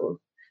into sort of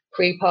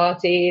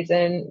pre-parties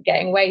and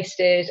getting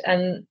wasted,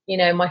 and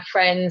my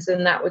friends,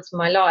 and that was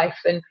my life.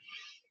 And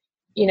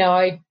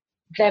I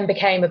then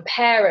became a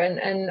parent,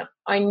 and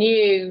I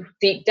knew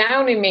deep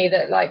down in me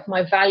that like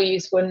my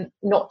values were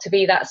not to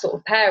be that sort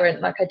of parent.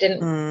 Like I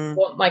didn't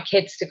want my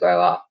kids to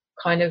grow up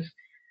kind of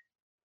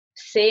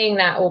seeing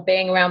that, or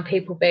being around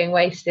people being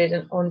wasted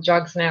and on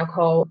drugs and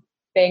alcohol,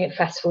 being at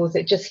festivals.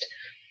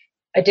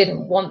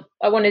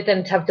 I wanted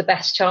them to have the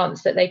best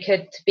chance that they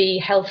could to be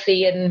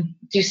healthy and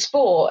do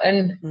sport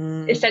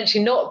and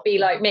essentially not be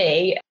like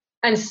me.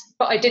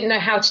 But I didn't know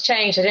how to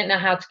change. I didn't know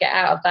how to get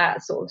out of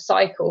that sort of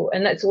cycle.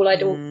 And that's all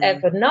I'd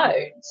ever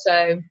known.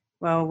 So,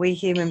 well, we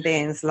human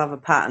beings love a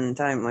pattern,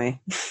 don't we?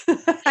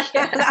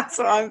 That's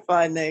what I'm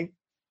finding.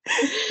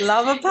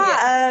 Love a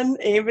pattern,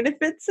 even if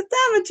it's a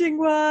damaging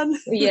one.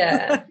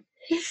 Yeah,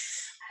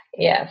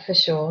 for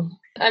sure.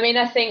 I mean,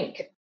 I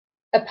think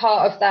a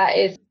part of that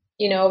is,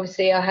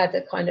 obviously I had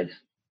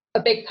a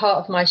big part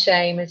of my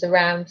shame is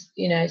around,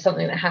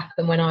 something that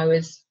happened when I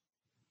was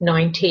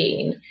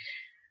 19.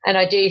 And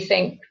I do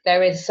think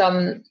there is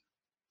some,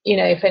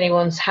 if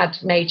anyone's had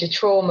major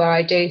trauma,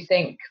 I do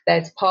think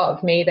there's part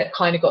of me that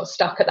kind of got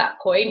stuck at that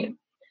point.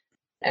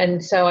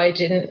 And so I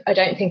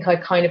don't think I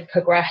kind of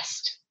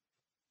progressed.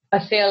 I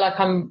feel like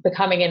I'm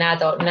becoming an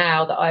adult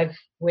now that I've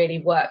really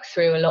worked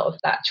through a lot of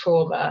that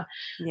trauma.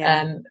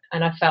 And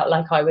I felt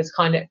like I was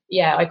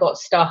I got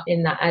stuck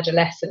in that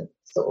adolescent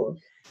sort of.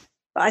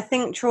 But I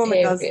think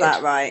trauma does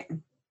that, right?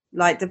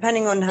 Like,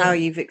 depending on how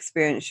you've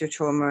experienced your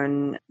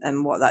trauma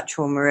and what that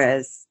trauma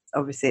is,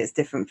 obviously it's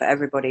different for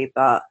everybody.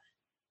 But,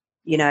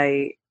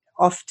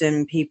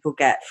 often people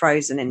get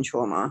frozen in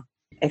trauma.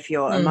 If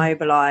you're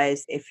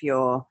immobilized, if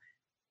your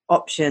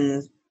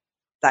options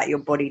that your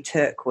body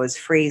took was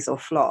freeze or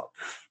flop,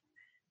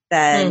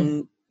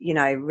 then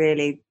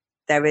really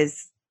there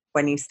is,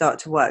 when you start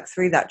to work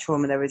through that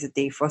trauma, there is a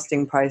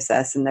defrosting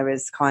process, and there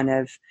is kind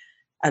of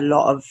a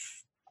lot of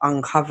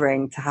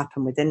uncovering to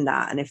happen within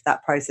that. And if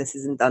that process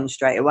isn't done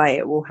straight away,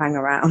 it will hang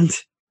around.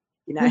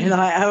 Like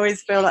I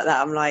always feel like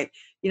that. I'm like,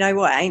 you know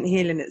what, it ain't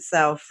healing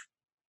itself,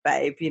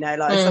 babe.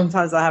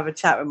 Sometimes I have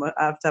to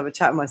have a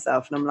chat with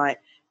myself, and I'm like,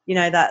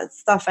 that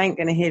stuff ain't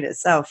going to heal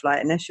itself,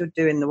 like, unless you're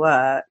doing the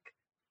work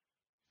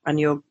and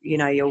you're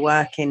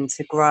working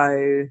to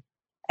grow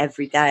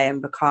every day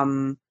and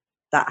become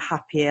that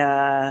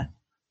happier,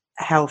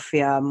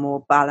 healthier,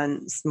 more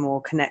balanced,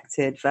 more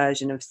connected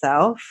version of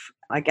self.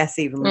 I guess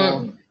even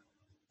more,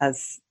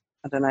 as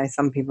I don't know,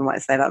 some people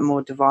might say, like,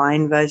 more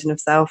divine version of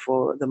self,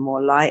 or the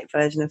more light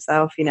version of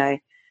self,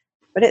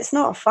 but it's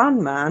not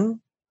fun, man.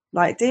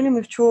 Like, dealing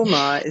with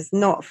trauma is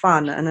not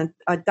fun, and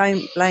I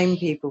don't blame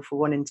people for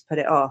wanting to put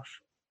it off.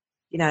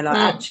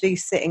 Actually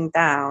sitting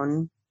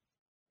down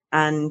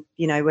and,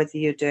 whether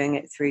you're doing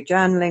it through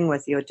journaling,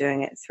 whether you're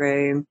doing it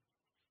through,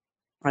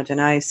 I don't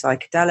know,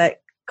 psychedelic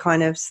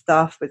kind of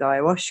stuff with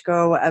ayahuasca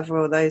or whatever,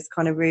 all those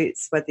kind of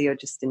routes, whether you're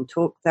just in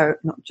talk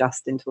therapy, not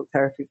just in talk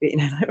therapy, but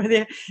like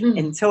whether you're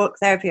in talk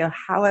therapy or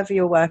however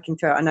you're working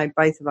through it. I know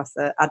both of us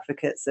are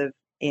advocates of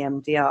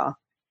EMDR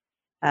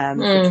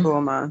for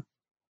trauma,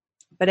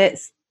 but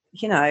it's,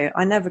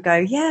 I never go,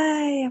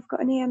 yay, I've got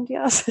an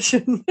EMDR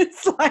session.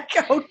 It's like,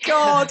 oh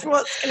God,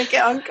 what's going to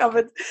get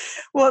uncovered?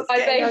 I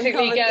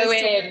basically go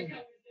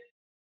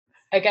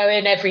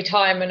in every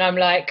time, and I'm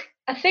like,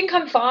 I think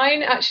I'm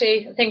fine.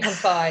 Actually, I think I'm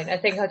fine. I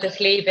think I'll just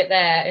leave it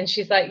there. And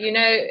she's like,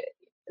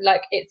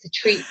 like, it's a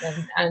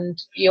treatment, and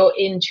you're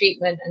in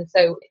treatment, and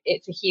so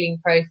it's a healing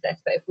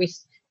process. But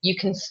you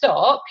can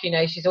stop.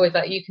 She's always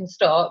like, you can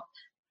stop,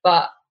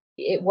 but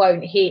it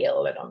won't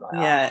heal. And I'm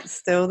like, it's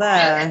still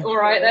there. All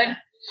right then.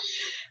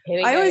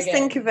 I always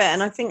think of it,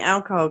 and I think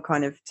alcohol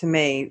kind of, to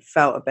me,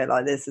 felt a bit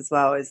like this as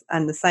well.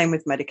 And the same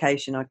with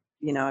medication. I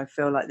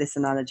feel like this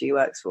analogy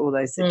works for all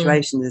those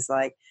situations. Is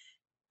like,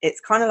 it's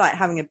kind of like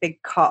having a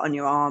big cut on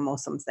your arm or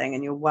something,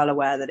 and you're well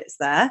aware that it's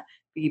there,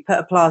 but you put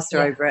a plaster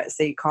over it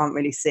so you can't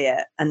really see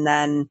it. And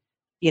then,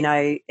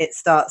 it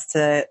starts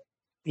to,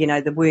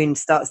 the wound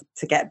starts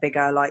to get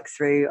bigger, like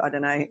through, I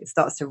don't know, it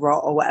starts to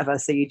rot or whatever.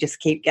 So you just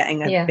keep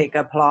getting a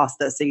bigger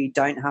plaster so you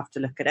don't have to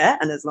look at it.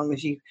 And as long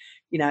as you,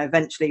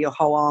 eventually your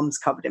whole arm's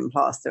covered in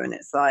plaster, and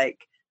it's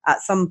like,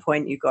 at some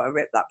point you've got to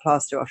rip that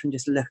plaster off and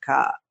just look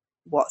at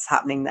what's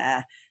happening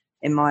there.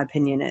 In my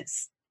opinion,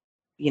 it's,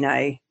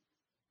 I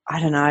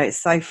don't know, it's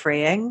so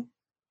freeing.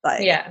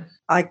 Like,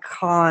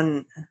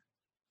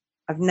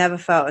 I've never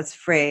felt as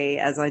free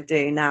as I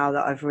do now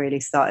that I've really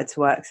started to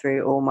work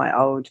through all my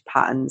old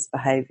patterns,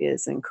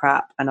 behaviours and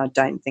crap. And I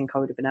don't think I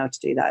would have been able to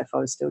do that if I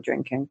was still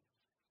drinking.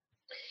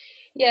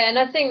 Yeah, and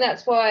I think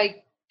that's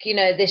why,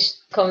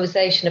 this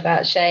conversation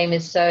about shame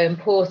is so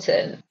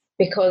important,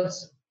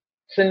 because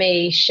for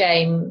me,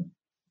 shame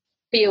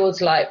feels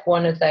like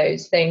one of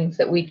those things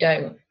that we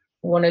don't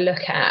want to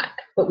look at,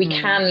 but we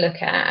can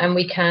look at and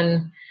we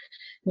can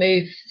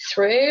move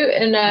through.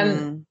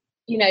 And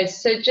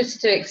so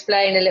just to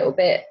explain a little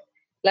bit,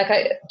 like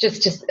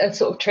just a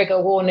sort of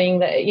trigger warning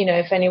that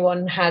if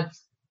anyone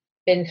has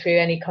been through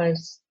any kind of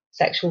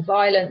sexual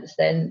violence,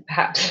 then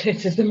perhaps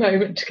this is the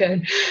moment to go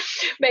and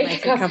make a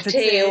cup of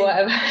tea or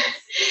whatever.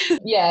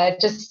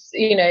 Just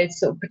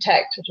sort of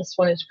protect. I just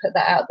wanted to put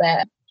that out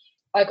there.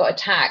 I got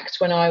attacked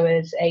when I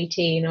was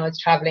 18. I was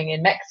traveling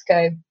in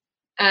Mexico,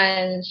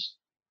 and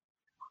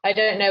I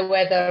don't know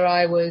whether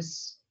I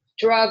was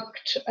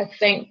drugged. I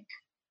think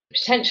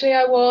potentially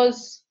I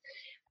was.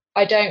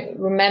 I don't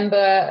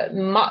remember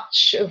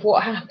much of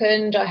what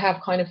happened. I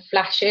have kind of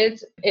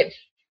flashes.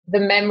 The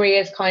memory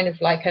is kind of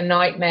like a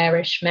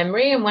nightmarish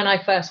memory. And when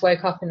I first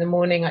woke up in the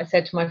morning, I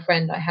said to my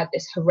friend, I had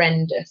this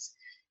horrendous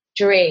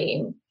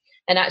dream.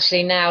 And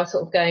actually now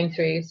sort of going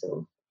through sort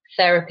of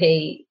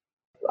therapy,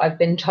 I've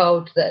been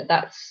told that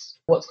that's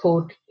what's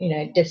called,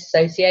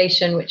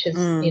 dissociation, which is,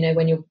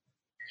 when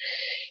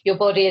your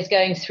body is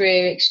going through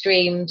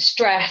extreme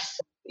stress,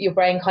 your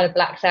brain kind of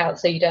blacks out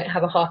so you don't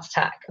have a heart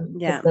attack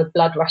and the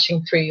blood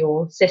rushing through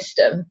your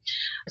system.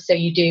 So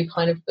you do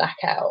kind of black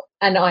out.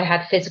 And I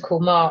had physical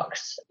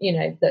marks,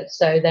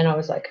 so then I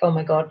was like, oh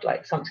my God,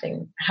 like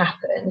something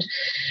happened.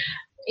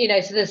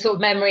 So the sort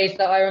of memories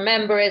that I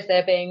remember is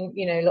there being,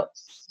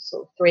 lots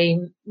sort of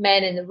 3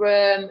 men in the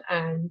room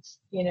and,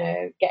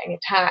 getting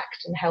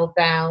attacked and held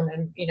down,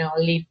 and,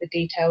 I'll leave the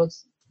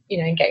details,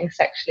 and getting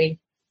sexually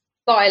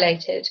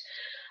violated.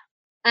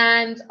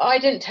 And I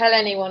didn't tell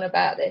anyone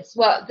about this.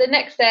 Well, the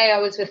next day I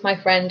was with my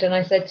friend and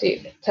I said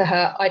to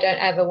her, I don't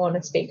ever want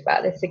to speak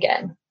about this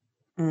again.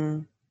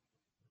 And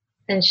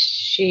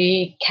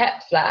she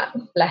kept that,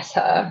 bless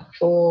her,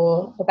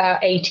 for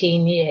about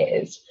 18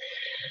 years.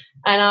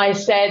 And I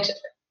said,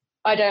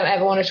 I don't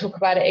ever want to talk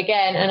about it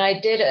again. And I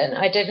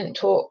didn't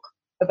talk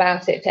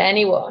about it to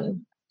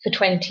anyone for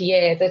 20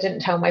 years. I didn't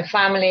tell my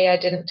family.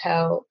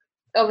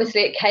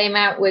 Obviously it came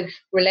out with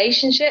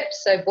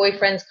relationships. So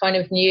boyfriends kind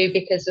of knew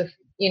because of,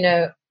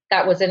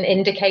 that was an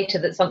indicator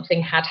that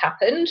something had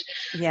happened.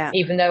 Yeah.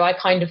 Even though I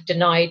kind of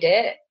denied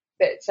it.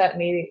 But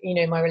certainly,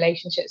 my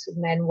relationships with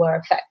men were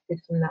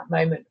affected from that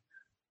moment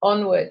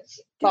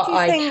onwards. But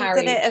I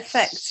carried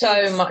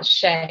so much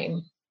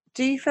shame.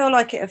 Do you feel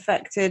like it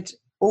affected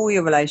all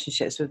your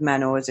relationships with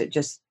men, or is it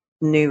just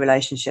new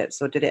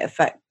relationships, or did it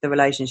affect the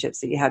relationships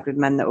that you had with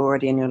men that were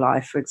already in your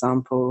life, for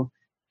example,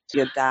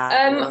 your dad?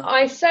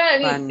 I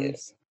certainly,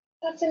 friends?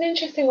 That's an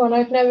interesting one.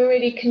 I've never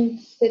really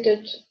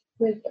considered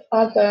with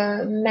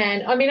other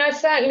men. I mean, I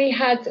certainly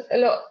had a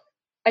lot.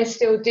 I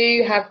still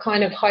do have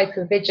kind of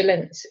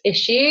hypervigilance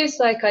issues.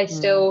 Like I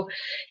still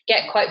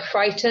get quite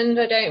frightened.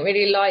 I don't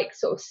really like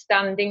sort of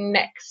standing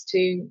next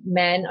to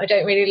men. I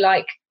don't really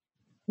like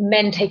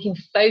men taking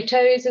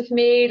photos of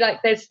me.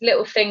 Like there's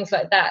little things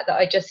like that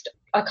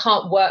I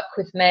can't work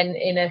with men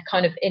in a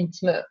kind of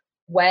intimate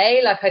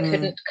way. Like I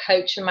couldn't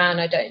coach a man,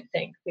 I don't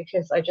think,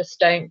 because I just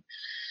don't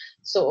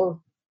sort of,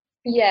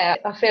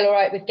 I feel all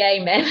right with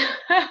gay men,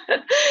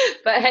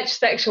 but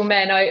heterosexual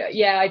men,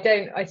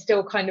 I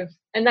still kind of,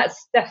 and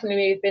that's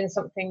definitely been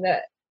something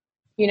that,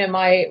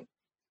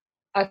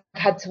 I've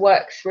had to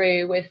work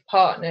through with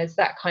partners,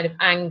 that kind of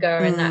anger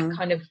and that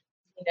kind of,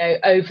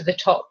 over the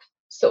top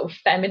sort of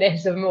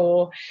feminism,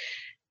 or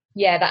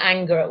that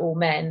anger at all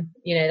men,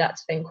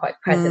 that's been quite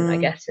present, I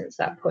guess, since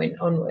that point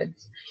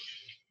onwards.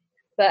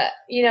 But,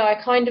 I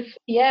kind of,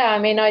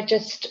 I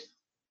just,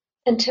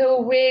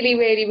 until really,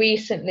 really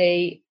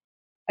recently,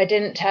 I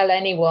didn't tell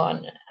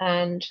anyone,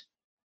 and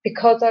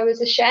because I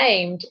was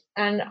ashamed,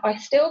 and I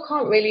still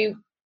can't really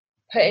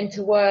put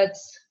into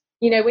words,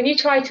 when you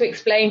try to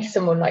explain to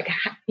someone, like,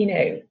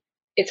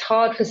 it's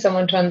hard for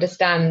someone to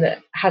understand that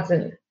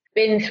hasn't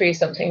been through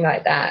something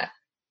like that.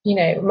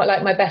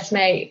 Like my best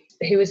mate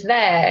who was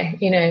there,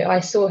 I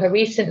saw her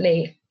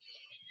recently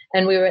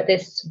and we were at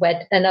this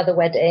another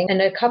wedding,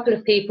 and a couple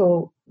of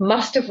people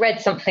must have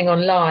read something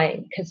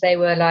online because they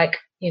were like,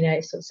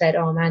 sort of said,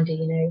 oh,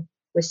 Mandy,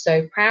 we're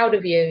so proud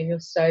of you and you're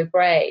so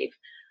brave.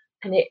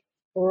 And it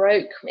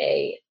broke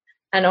me.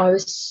 And I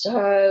was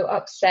so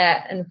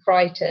upset and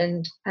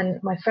frightened. And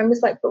my friend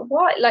was like, but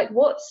what? Like,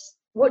 what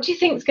do you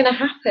think is going to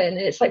happen? And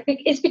it's like,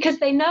 it's because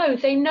they know.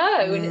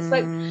 And it's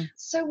like,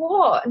 so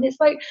what? And it's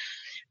like,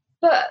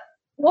 but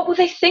what will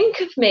they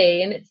think of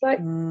me? And it's like,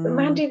 but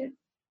Mandy,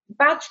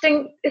 bad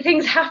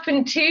things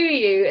happen to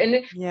you.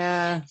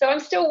 And so I'm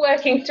still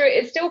working through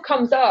it. It still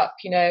comes up,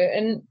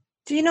 and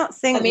do you not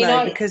think,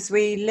 because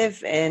we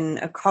live in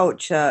a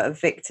culture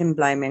of victim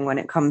blaming when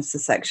it comes to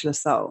sexual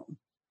assault?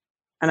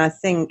 And I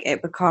think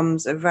it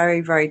becomes a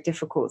very, very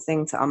difficult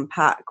thing to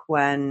unpack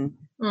when,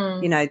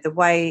 the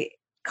way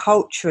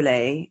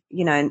culturally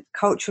and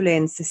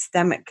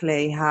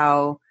systemically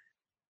how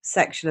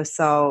sexual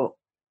assault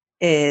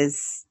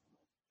is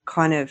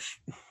kind of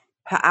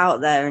put out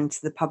there into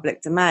the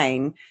public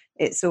domain.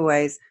 It's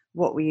always,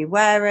 what were you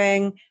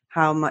wearing?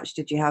 How much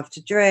did you have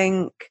to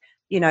drink?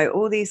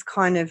 All these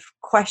kind of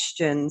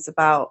questions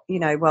about,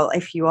 well,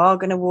 if you are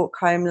going to walk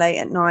home late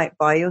at night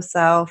by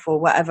yourself or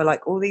whatever,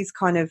 like all these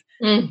kind of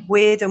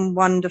weird and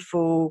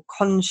wonderful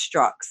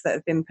constructs that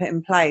have been put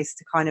in place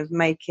to kind of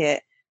make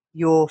it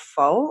your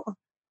fault.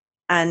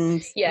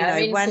 And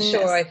for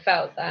sure I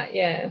felt that,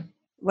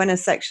 when a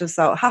sexual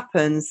assault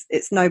happens,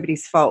 it's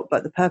nobody's fault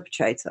but the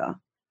perpetrator.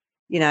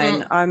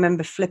 And I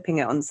remember flipping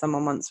it on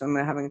someone once when we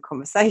were having a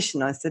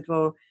conversation. I said,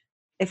 well,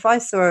 if I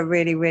saw a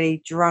really,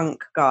 really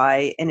drunk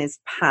guy in his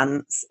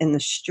pants in the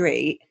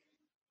street,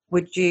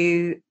 would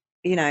I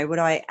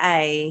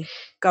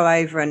go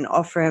over and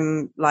offer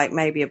him like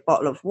maybe a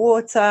bottle of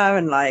water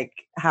and like,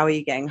 how are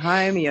you getting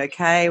home? Are you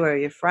okay? Where are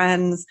your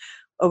friends?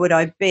 Or would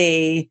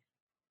I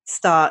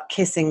start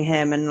kissing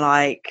him and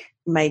like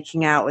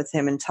making out with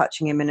him and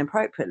touching him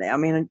inappropriately? I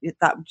mean,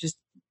 that would just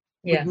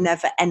would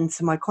never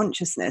enter my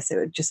consciousness. It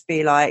would just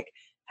be like,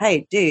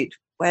 hey, dude,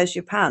 where's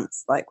your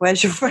pants? Like,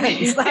 where's your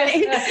friends? Like,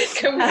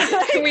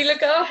 can we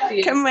look after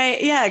you?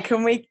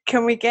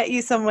 Can we get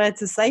you somewhere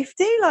to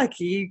safety? Like,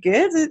 are you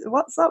good?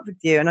 What's up with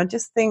you? And I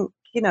just think,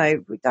 we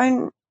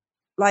don't,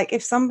 like,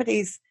 if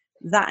somebody's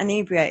that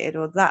inebriated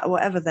or that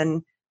whatever,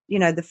 then,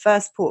 the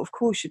first port of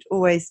call should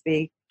always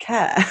be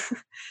care.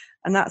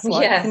 And that's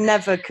what I can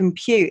never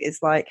compute is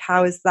like,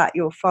 how is that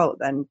your fault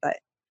then? But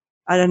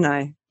I don't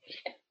know.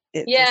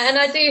 And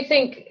I do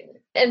think,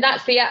 and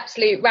that's the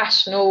absolute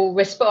rational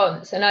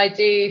response. And I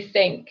do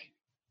think,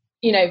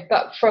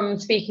 but from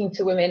speaking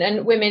to women,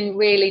 and women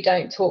really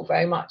don't talk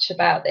very much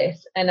about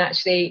this. And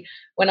actually,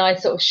 when I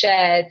sort of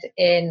shared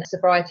in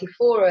Sobriety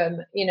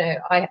Forum,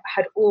 I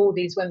had all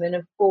these women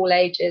of all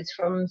ages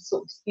from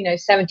sort of,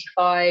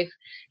 75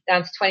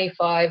 down to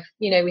 25.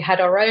 We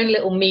had our own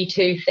little Me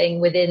Too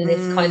thing within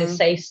this kind of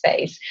safe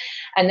space.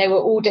 And they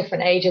were all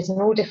different ages and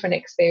all different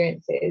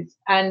experiences.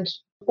 And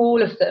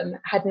all of them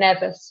had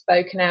never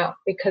spoken out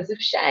because of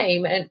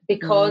shame, and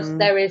because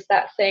there is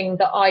that thing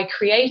that I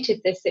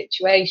created this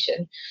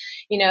situation,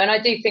 and I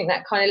do think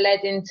that kind of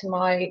led into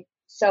my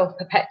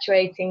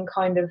self-perpetuating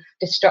kind of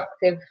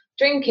destructive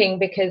drinking,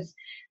 because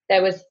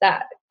there was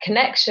that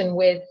connection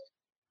with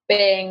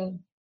being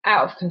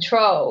out of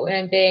control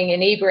and being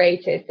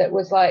inebriated that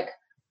was like,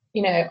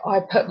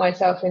 I put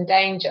myself in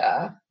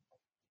danger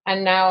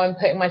and now I'm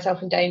putting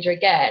myself in danger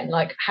again.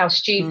 Like, how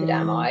stupid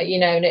am I?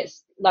 And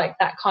it's like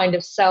that kind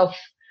of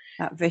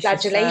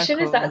self-flagellation.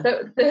 Is that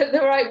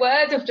the right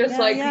word? Of just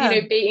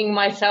beating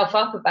myself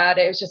up about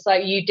it. It's just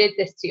like, you did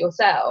this to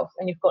yourself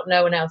and you've got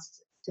no one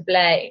else to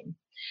blame.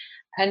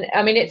 And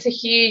I mean, it's a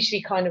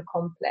hugely kind of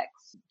complex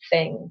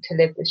thing to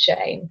live with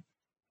shame.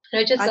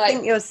 I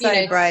think you're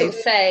so brave. Sort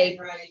of say,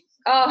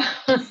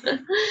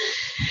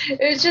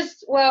 it was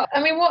just, well,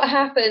 I mean, what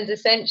happened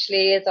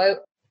essentially is a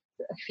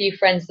few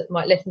friends that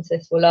might listen to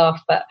this will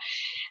laugh, but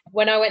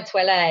when I went to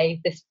LA,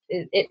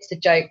 it's a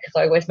joke because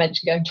I always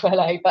mention going to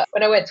LA, but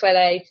when I went to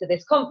LA to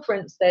this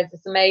conference, there's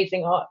this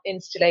amazing art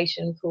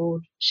installation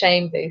called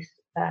Shame Booth,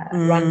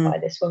 run by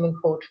this woman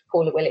called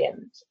Paula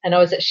Williams. And I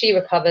was at She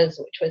Recovers,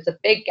 which was a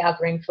big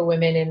gathering for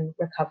women in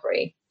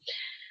recovery.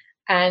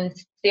 And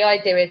the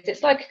idea is,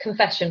 it's like a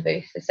confession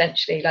booth,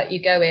 essentially. Like,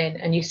 you go in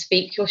and you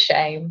speak your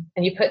shame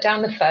and you put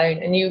down the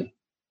phone and you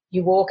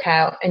walk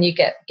out and you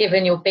get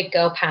given your big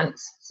girl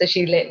pants. So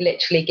she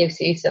literally gives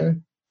you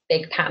some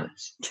big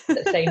pants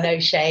that say no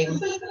shame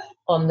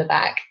on the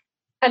back.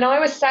 And I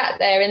was sat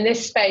there in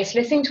this space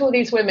listening to all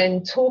these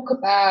women talk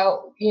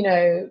about,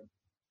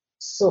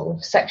 sort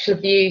of sexual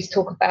abuse,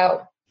 talk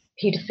about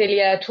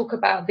paedophilia, talk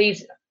about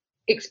these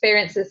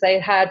experiences they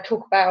had,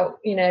 talk about,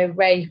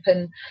 rape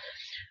and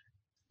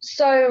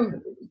so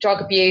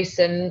drug abuse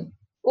and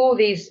all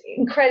these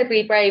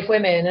incredibly brave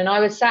women. And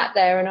I was sat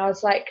there and I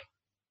was like,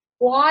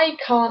 why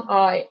can't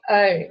I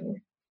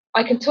own?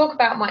 I can talk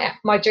about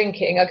my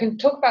drinking. I can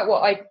talk about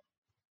what I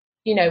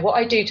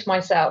do to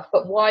myself,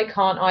 but why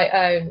can't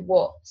I own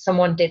what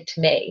someone did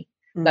to me?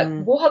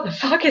 Like, what the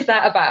fuck is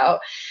that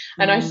about?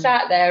 And I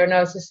sat there and I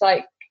was just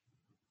like,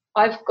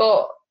 I've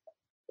got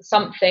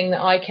something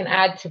that I can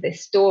add to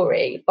this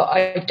story, but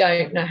I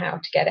don't know how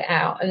to get it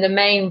out. And the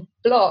main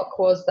block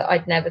was that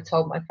I'd never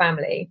told my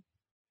family.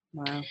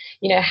 Wow.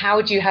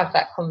 How do you have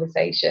that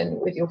conversation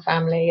with your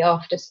family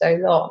after so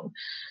long?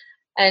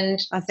 And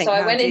I think so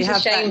I how went do you into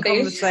have shame that booth.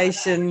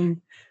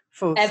 conversation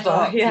full Ever,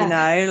 stop, yeah. you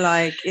know,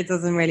 like it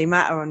doesn't really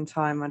matter on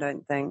time, I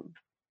don't think.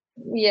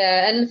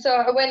 Yeah, and so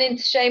I went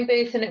into shame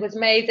booth and it was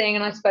amazing,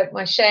 and I spoke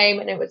my shame,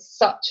 and it was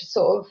such a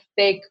sort of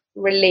big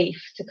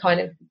relief to kind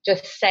of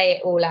just say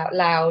it all out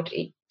loud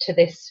to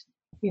this,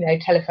 you know,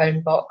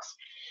 telephone box.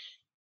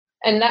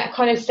 And that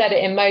kind of set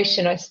it in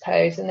motion, I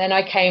suppose. And then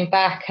I came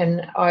back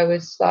and I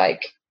was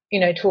like, you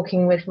know,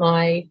 talking with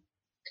my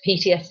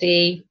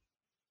PTSD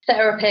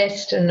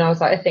therapist, and I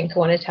was like, I think I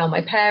want to tell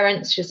my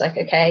parents. She was like,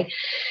 okay.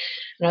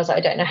 And I was like,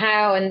 I don't know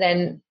how. And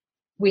then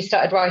we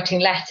started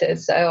writing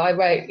letters. So I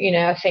wrote, you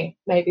know, I think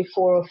maybe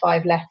 4 or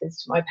 5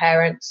 letters to my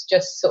parents,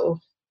 just sort of,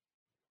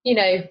 you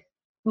know,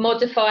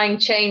 modifying,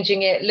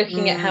 changing it,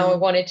 looking at how I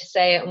wanted to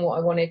say it and what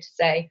I wanted to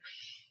say.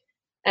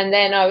 And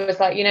then I was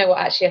like, you know what,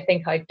 actually, I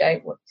think I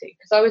don't want to,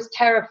 because I was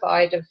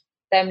terrified of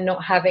them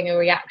not having a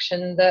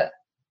reaction that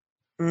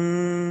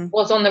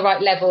was on the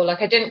right level.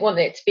 Like I didn't want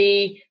them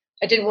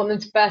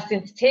to burst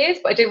into tears,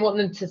 but I didn't want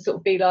them to sort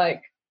of be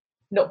like,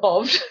 not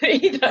bothered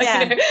either.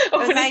 Yeah, you know? it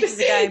was ages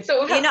ago.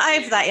 Sort of you're not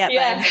over that yet,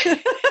 babe.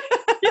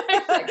 Yeah,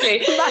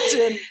 exactly.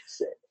 Imagine.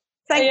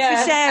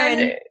 Thanks for sharing.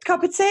 And,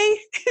 cup of tea.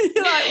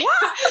 You're like,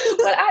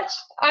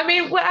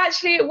 what?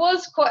 Actually, it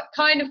was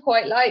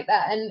quite like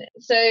that. And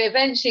so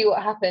eventually,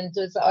 what happened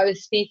was that I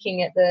was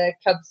speaking at the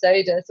Club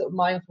Soda sort of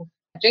mindful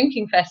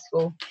drinking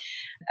festival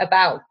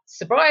about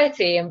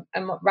sobriety, and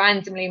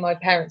randomly my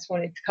parents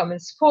wanted to come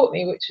and support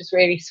me, which was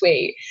really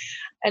sweet.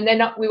 And then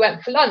we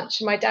went for lunch,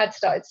 and my dad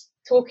started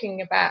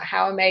talking about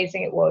how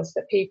amazing it was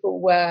that people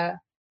were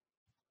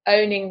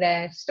owning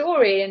their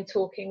story and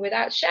talking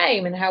without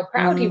shame, and how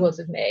proud he was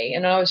of me.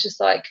 And I was just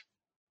like,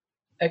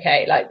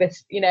 okay, like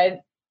this, you know,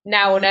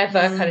 now or never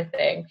kind of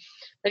thing.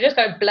 I just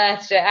kind of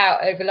blurted it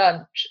out over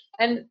lunch,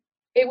 and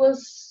it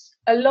was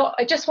a lot.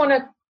 I just want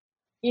to,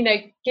 you know,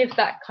 give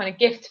that kind of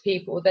gift to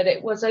people, that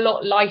it was a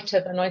lot lighter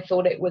than I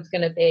thought it was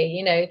going to be.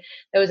 You know,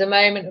 there was a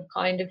moment of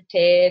kind of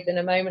tears and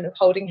a moment of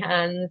holding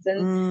hands,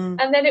 and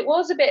then it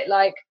was a bit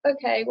like,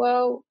 okay,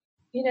 well,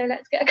 you know,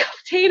 let's get a cup of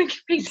tea and a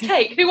piece of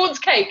cake. Who wants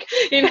cake?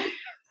 You know,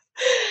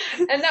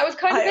 and that was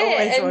kind of I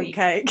always want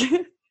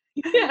cake.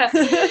 Yeah,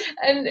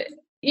 and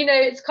you know,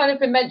 it's kind of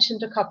been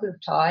mentioned a couple of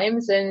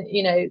times, and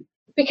you know,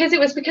 because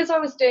I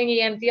was doing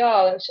EMDR,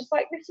 I was just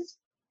like,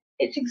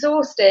 it's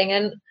exhausting,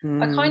 and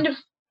I kind of,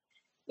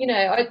 you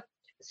know,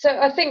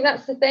 I think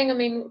that's the thing. I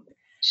mean,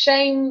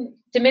 shame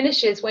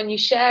diminishes when you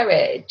share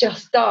it. It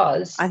just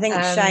does. I think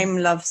shame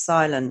loves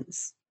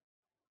silence.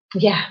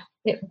 Yeah,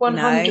 it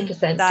 100% does.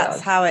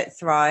 That's how it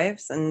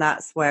thrives, and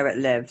that's where it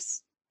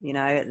lives. You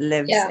know, it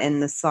lives in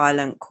the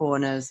silent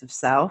corners of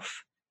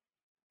self.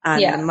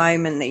 And the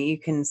moment that you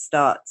can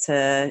start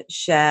to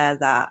share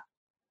that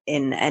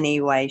in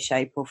any way,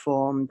 shape or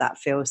form that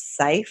feels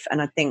safe.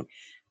 And I think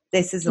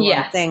this is the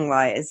one thing,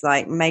 right? Is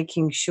like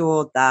making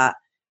sure that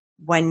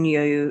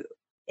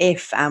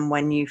if and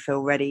when you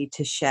feel ready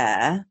to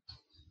share,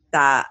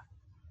 that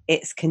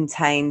it's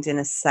contained in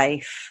a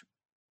safe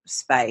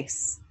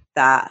space,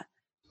 that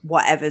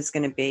whatever's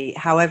going to be,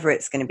 however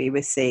it's going to be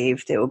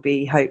received, it will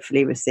be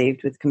hopefully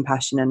received with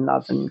compassion and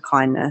love and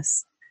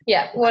kindness.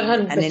 Yeah,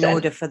 100%. And in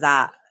order for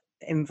that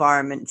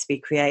environment to be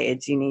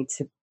created, you need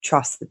to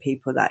trust the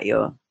people that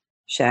you're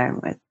sharing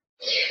with.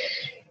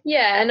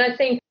 Yeah, and I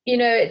think, you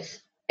know,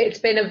 it's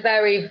been a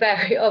very,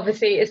 very,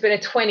 obviously it's been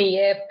a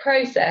 20-year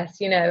process,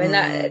 you know,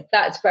 and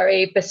that's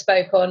very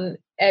bespoke on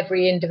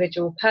every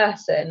individual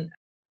person,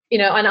 you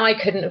know. And I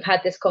couldn't have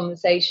had this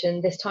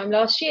conversation this time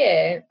last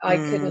year. I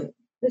couldn't,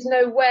 there's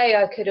no way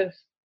I could have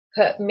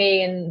put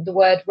me and the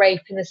word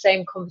rape in the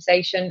same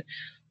conversation.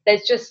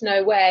 There's just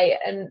no way.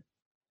 And,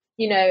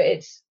 you know,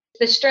 it's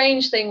the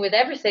strange thing with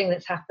everything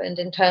that's happened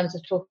in terms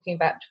of talking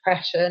about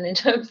depression, in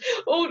terms of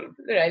all, you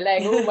know,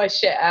 laying all my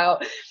shit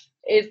out,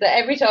 is that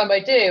every time I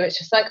do, it's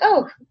just like,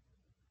 oh,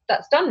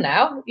 that's done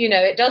now. You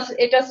know, it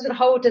doesn't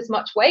hold as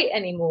much weight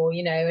anymore,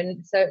 you know.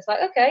 And so it's like,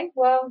 okay,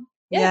 well,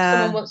 if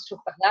someone wants to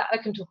talk about that,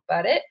 I can talk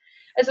about it.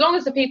 As long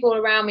as the people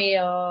around me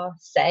are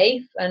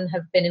safe and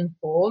have been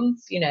informed,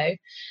 you know.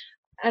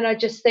 And I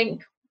just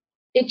think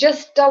it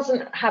just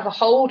doesn't have a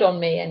hold on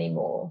me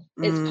anymore.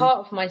 It's part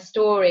of my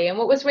story. And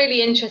what was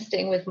really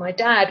interesting with my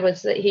dad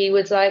was that he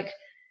was like,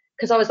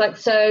 because I was like,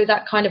 so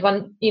that kind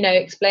of, you know,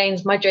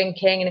 explains my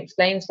drinking and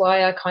explains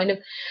why I kind of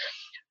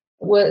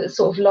was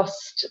sort of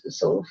lost,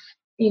 sort of,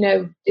 you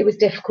know, it was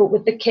difficult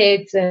with the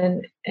kids.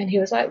 And he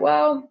was like,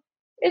 well,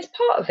 it's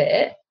part of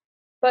it.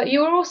 But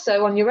you were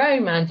also on your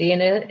own, Mandy,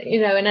 in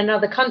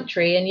another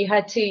country, and you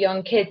had 2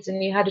 young kids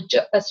and you had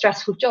a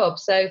stressful job.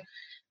 So,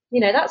 you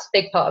know, that's a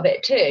big part of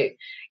it too,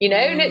 you know.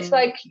 And it's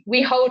like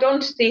we hold on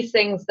to these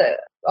things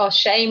that are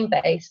shame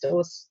based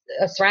or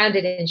are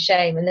surrounded in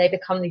shame, and they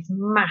become these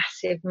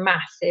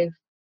massive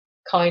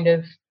kind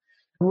of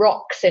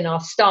rocks in our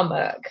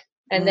stomach.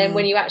 And then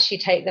when you actually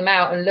take them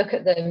out and look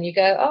at them, you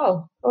go,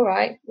 oh, all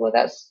right, well,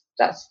 that's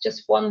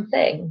just one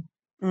thing.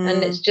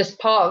 And it's just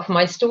part of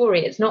my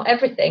story. It's not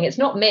everything. It's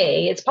not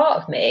me. It's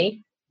part of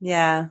me.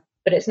 Yeah.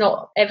 But it's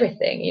not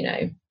everything, you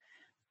know.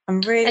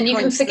 I'm really and you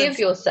can forgive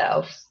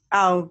yourself.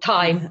 Oh,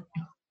 time.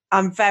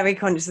 I'm very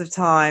conscious of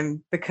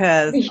time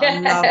because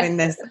I'm loving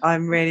this.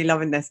 I'm really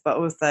loving this, but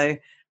also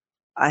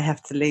I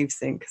have to leave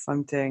soon because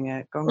I'm doing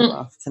a gong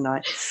bath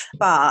tonight.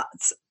 But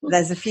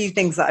there's a few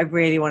things that I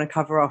really want to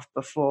cover off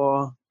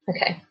before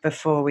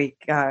we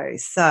go.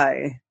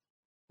 So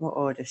what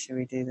order should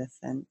we do this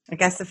in? I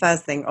guess the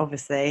first thing,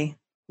 obviously,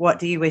 what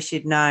do you wish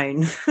you'd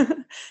known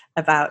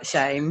about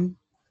shame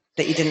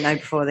that you didn't know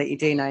before that you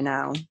do know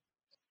now?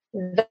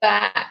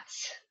 That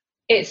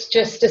it's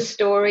just a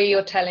story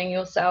you're telling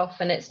yourself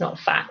and it's not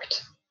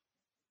fact.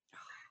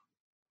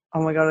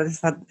 Oh my God,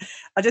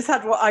 I just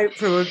had what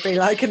Oprah would be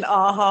like an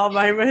aha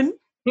moment.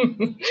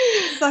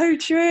 So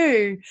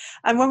true.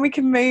 And when we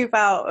can move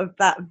out of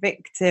that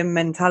victim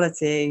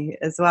mentality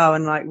as well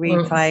and like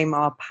reclaim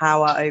our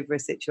power over a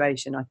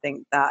situation, I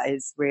think that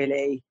is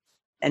really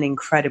an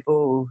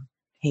incredible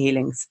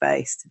healing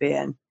space to be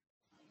in.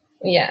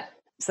 Yeah.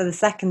 So the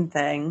second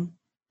thing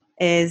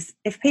is,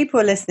 if people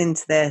are listening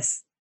to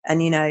this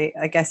and, you know,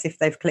 I guess if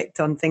they've clicked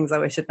on things I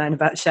wish I'd known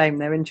about shame,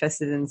 they're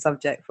interested in the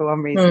subject for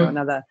one reason or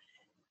another.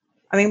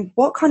 I mean,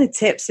 what kind of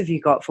tips have you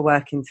got for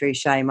working through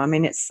shame? I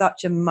mean, it's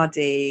such a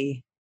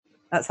muddy,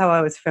 that's how I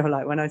always feel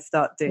like when I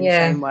start doing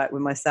shame work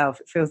with myself.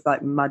 It feels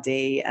like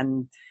muddy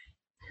and,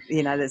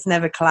 you know, there's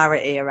never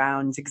clarity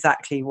around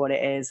exactly what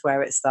it is,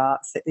 where it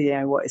starts, you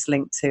know, what it's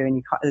linked to,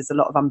 and there's a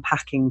lot of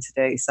unpacking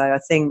to do. So I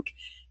think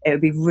it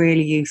would be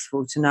really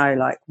useful to know,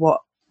 like,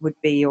 what would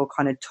be your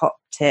kind of top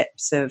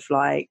tips of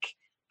like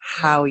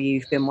how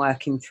you've been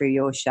working through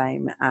your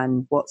shame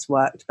and what's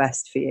worked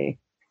best for you.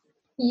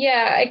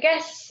 Yeah, I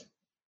guess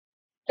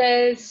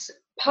there's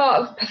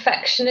part of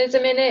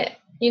perfectionism in it,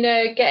 you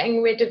know,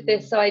 getting rid of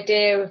this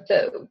idea of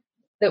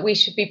that we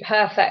should be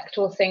perfect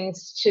or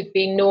things should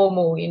be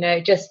normal, you know,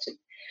 just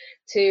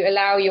to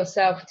allow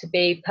yourself to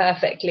be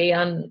perfectly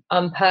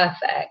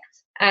unperfect.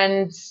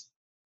 And,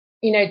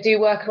 you know, do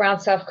work around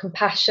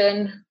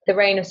self-compassion. The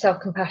Rain of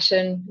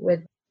Self-Compassion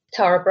with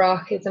Tara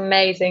Brach is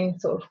amazing,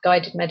 sort of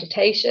guided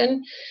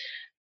meditation.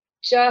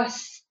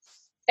 Just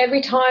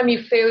every time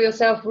you feel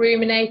yourself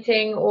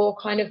ruminating or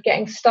kind of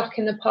getting stuck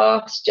in the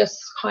past, just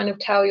kind of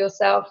tell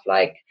yourself,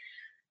 like,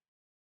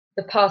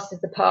 the past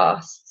is the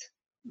past.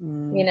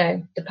 You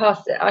know, the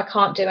past, I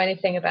can't do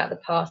anything about the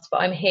past, but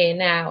I'm here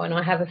now and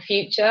I have a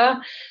future,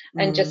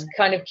 and just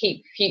kind of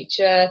keep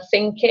future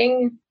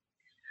thinking.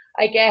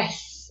 I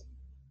guess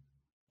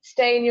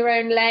stay in your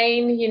own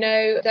lane, you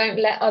know, don't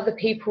let other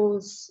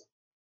people's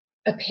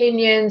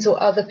opinions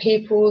or other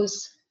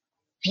people's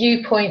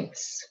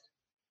viewpoints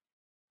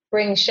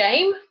bring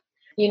shame.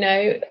 You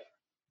know,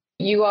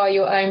 you are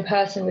your own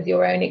person with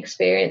your own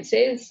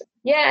experiences.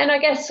 Yeah, and I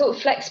guess sort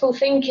of flexible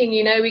thinking,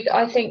 you know,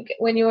 I think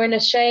when you're in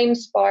a shame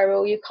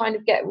spiral, you kind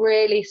of get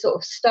really sort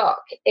of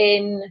stuck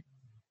in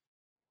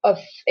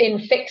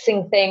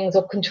fixing things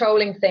or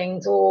controlling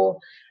things,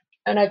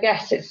 and I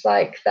guess it's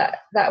like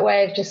that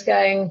way of just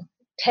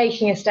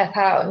taking a step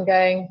out and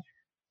going,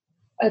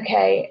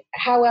 okay,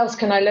 how else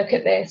can I look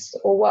at this,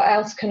 or what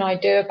else can I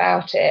do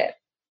about it?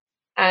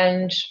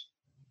 And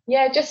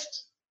yeah,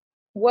 just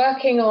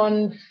working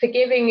on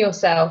forgiving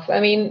yourself.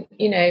 I mean,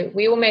 you know,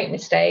 we all make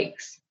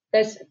mistakes.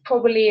 There's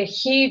probably a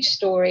huge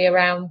story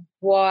around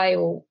why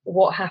or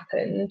what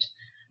happened,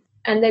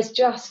 and there's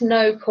just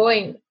no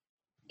point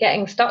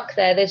getting stuck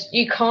there.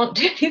 You can't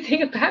do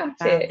anything about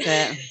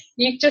it.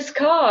 You just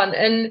can't.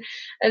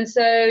 And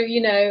so,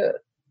 you know,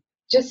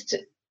 just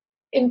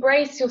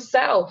embrace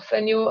yourself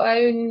and your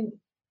own,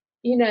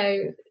 you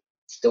know,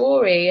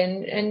 story,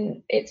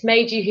 and it's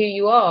made you who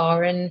you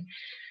are. And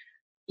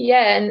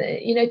yeah,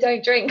 and you know,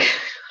 don't drink.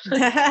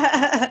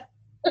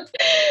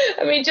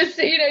 I mean, just,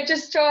 you know,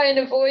 just try and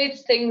avoid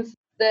things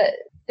that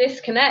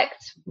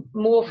disconnect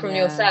more from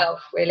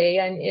yourself, really.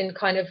 And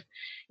kind of,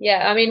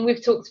 yeah, I mean,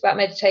 we've talked about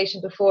meditation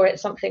before.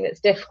 It's something that's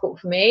difficult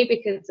for me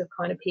because of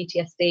kind of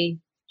PTSD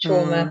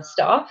trauma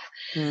stuff.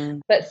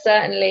 But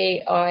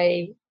certainly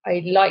I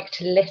like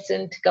to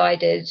listen to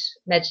guided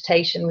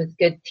meditation with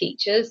good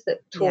teachers that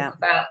talk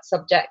about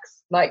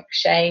subjects like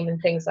shame and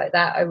things like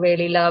that. I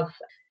really love,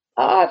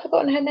 I've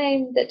forgotten her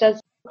name, that does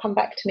come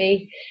back to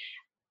me.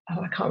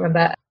 I can't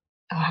remember.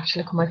 I'll have to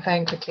look on my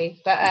phone quickly.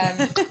 But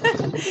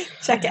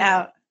check it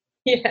out.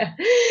 Yeah.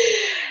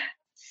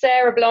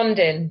 Sarah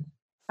Blondin.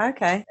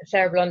 Okay.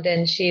 Sarah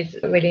Blondin, she's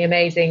really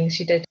amazing.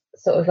 She did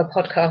sort of a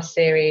podcast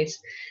series,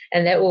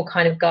 and they're all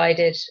kind of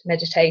guided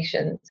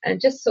meditations and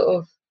just sort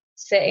of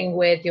sitting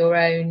with your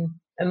own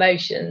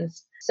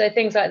emotions. So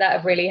things like that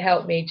have really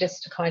helped me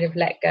just to kind of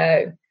let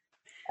go.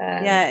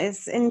 Yeah,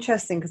 it's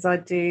interesting because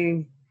I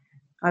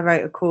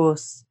wrote a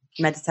course,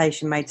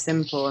 Meditation Made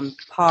Simple, and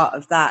part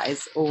of that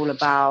is all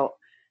about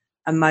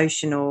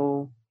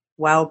emotional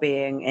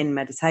well-being in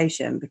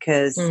meditation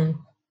because,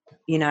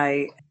 you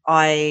know,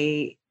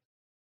 I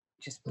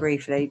just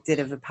briefly did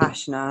a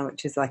Vipassana,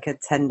 which is like a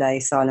 10-day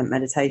silent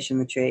meditation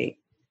retreat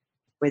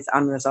with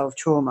unresolved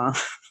trauma,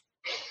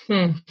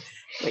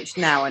 which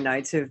now I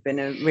know to have been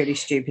a really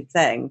stupid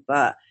thing.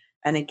 But,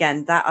 and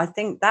again, that I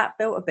think that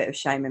built a bit of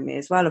shame in me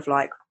as well, of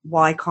like,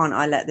 why can't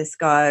I let this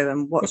go,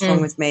 and what's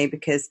wrong with me?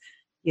 Because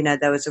you know,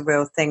 there was a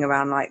real thing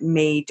around like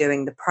me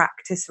doing the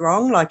practice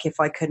wrong, like if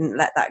I couldn't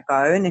let that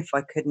go and if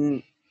I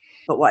couldn't.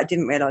 But what I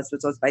didn't realize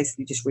was I was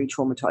basically just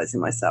re-traumatizing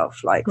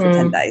myself like for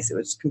 10 days. It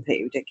was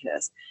completely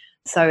ridiculous.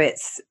 So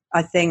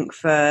I think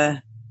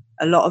for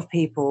a lot of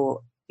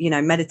people, you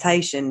know,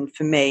 meditation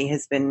for me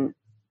has been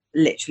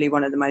literally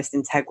one of the most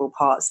integral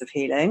parts of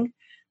healing.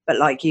 But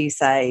like you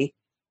say,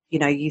 you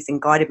know, using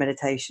guided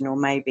meditation or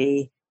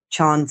maybe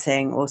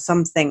chanting or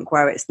something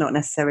where it's not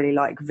necessarily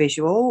like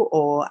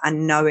visual,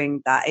 and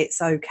knowing that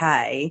it's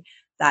okay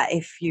that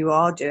if you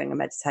are doing a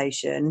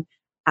meditation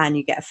and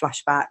you get a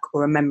flashback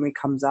or a memory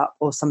comes up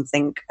or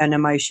something, an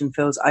emotion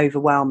feels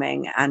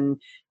overwhelming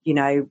and, you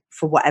know,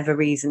 for whatever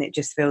reason it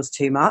just feels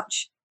too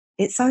much,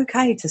 it's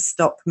okay to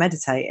stop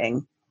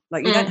meditating.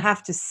 Like you don't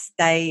have to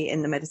stay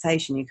in the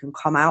meditation. You can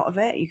come out of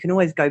it. You can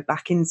always go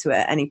back into it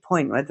at any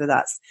point, whether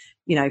that's,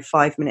 you know,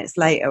 5 minutes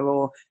later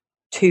or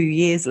 2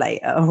 years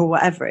later or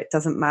whatever. It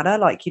doesn't matter.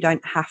 Like you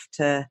don't have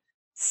to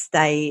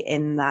stay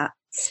in that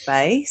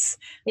space.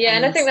 Yeah,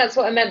 and I think that's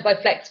what I meant by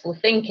flexible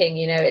thinking.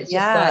 You know, it's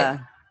just like,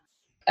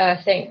 I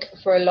think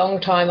for a long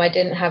time I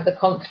didn't have the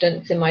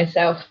confidence in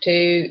myself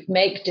to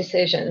make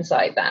decisions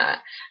like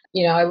that.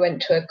 You know, I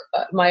went to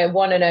my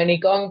one and only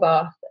gong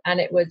bath, and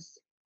it was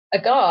a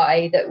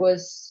guy that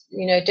was,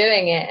 you know,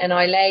 doing it, and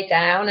I lay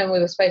down and we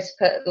were supposed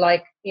to put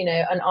like, you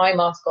know, an eye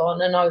mask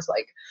on, and I was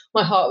like,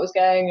 my heart was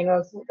going and I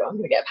was like, oh, I'm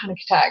gonna get a panic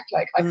attack,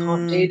 like I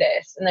can't do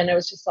this. And then it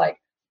was just like,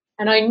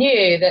 and I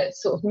knew that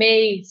sort of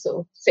me sort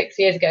of 6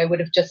 years ago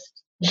would have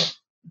just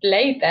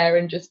laid there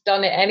and just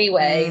done it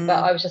anyway,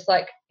 but I was just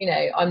like, you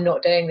know, I'm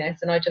not doing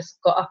this, and I just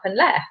got up and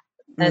left.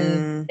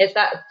 And it's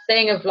that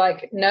thing of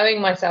like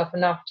knowing myself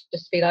enough to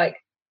just be like,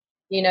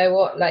 you know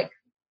what, like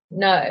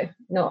no,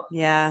 not.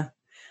 Yeah,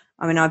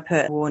 I mean, I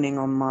put a warning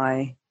on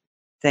my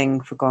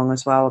thing for Gong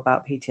as well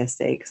about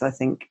PTSD, because I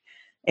think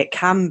it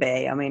can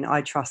be, I mean,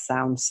 I trust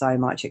sound so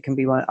much. It can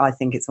be one, I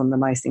think it's one of the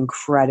most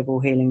incredible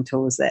healing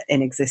tools that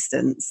in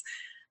existence,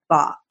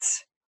 but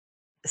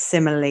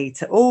similarly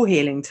to all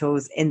healing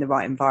tools, in the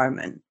right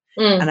environment.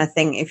 And I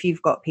think if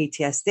you've got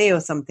PTSD or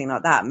something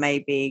like that,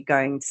 maybe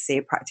going to see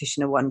a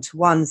practitioner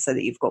one-to-one so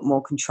that you've got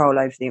more control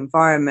over the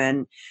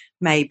environment,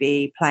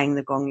 maybe playing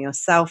the gong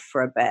yourself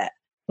for a bit.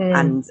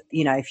 And,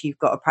 you know, if you've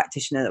got a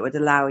practitioner that would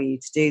allow you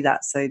to do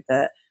that so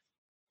that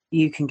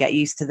you can get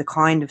used to the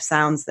kind of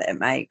sounds that it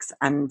makes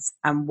and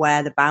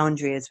where the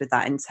boundary is with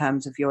that in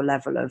terms of your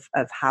level of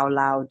how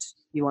loud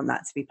you want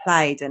that to be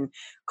played, and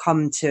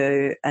come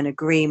to an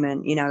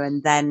agreement, you know,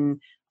 and then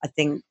I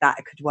think that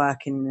could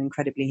work in an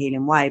incredibly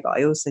healing way. But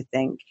I also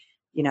think,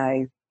 you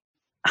know,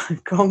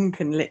 gong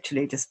can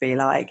literally just be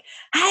like,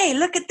 hey,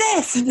 look at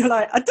this, and you're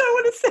like, I don't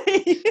want to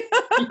see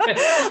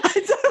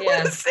I don't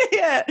want to see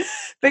it,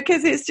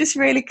 because it's just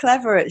really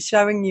clever at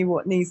showing you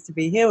what needs to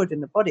be healed in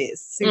the body.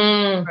 It's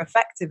super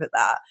effective at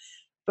that,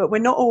 but we're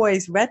not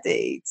always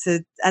ready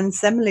to. And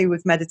similarly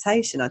with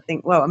meditation, I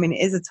think, well, I mean,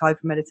 it is a type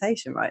of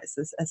meditation, right? It's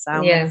a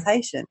sound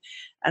meditation,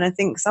 and I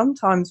think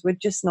sometimes we're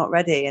just not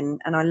ready. And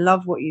I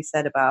love what you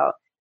said about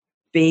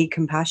be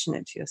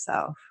compassionate to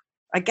yourself.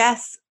 I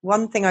guess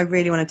one thing I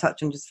really want to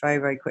touch on just very,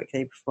 very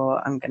quickly before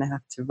I'm going to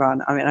have to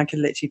run. I mean, I could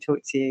literally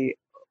talk to you.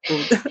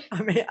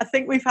 I mean, I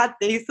think we've had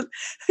these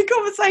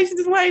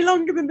conversations way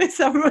longer than this,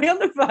 haven't we, on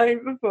the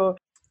phone before?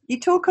 You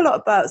talk a lot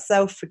about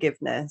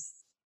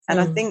self-forgiveness. And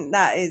I think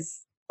that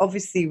is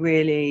obviously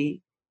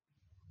really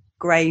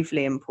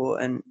gravely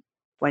important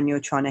when you're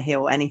trying to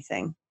heal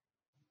anything.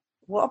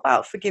 What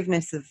about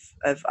forgiveness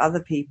of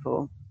other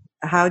people?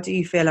 How do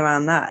you feel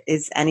around that?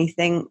 Is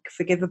anything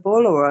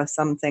forgivable, or are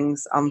some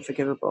things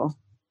unforgivable?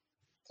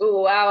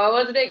 Oh, wow, I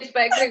wasn't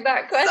expecting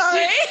that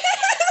question.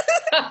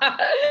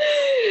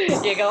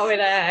 You got me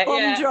there.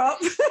 Bomb drop.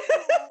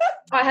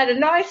 I had a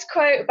nice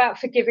quote about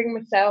forgiving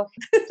myself.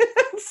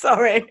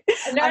 Sorry.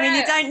 No, I mean,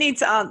 you don't need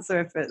to answer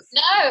if it's...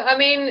 No, I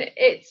mean,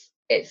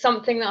 it's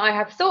something that I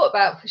have thought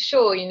about for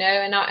sure, you know,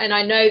 and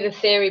I know the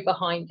theory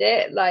behind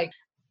it. Like,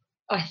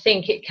 I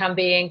think it can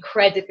be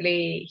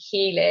incredibly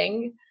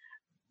healing.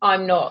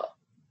 I'm not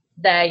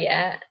there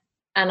yet,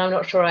 and I'm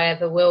not sure I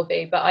ever will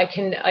be, but I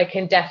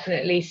can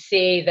definitely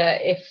see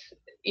that if,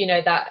 you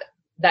know,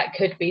 that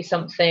could be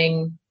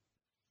something.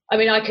 I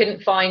mean, I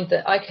couldn't find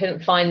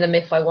them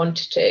if I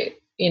wanted to,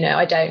 you know.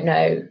 I don't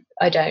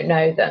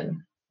know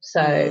them,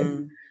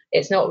 so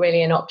it's not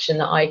really an option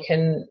that I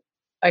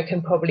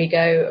can probably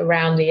go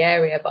around the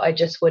area, but I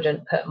just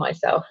wouldn't put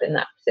myself in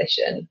that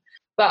position.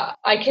 But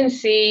I can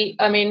see,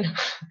 I mean,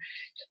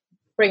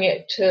 bring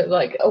it to,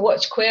 like, I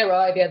watched Queer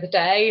Eye the other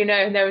day, you know,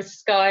 and there was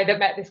this guy that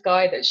met this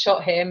guy that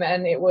shot him,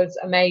 and it was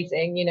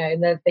amazing, you know,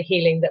 and the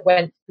healing that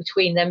went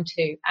between them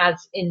two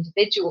as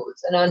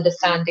individuals, and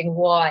understanding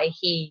why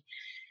he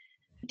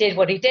did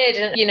what he did.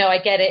 And, you know, I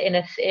get it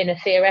in a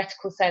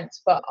theoretical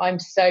sense, but I'm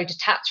so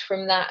detached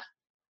from that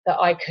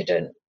I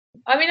couldn't.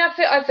 I mean,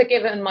 I've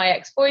forgiven my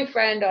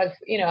ex-boyfriend.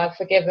 I've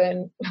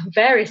forgiven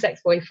various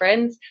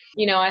ex-boyfriends.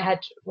 You know, I had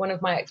one of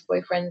my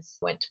ex-boyfriends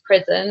went to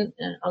prison,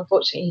 and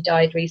unfortunately he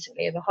died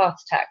recently of a heart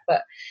attack,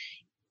 but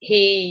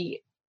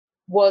he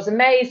was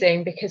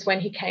amazing, because when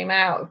he came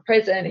out of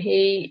prison,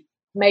 he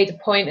made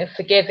a point of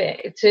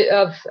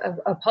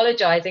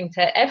apologizing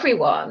to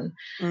everyone,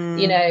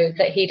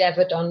 that he'd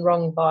ever done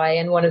wrong by,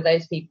 and one of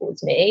those people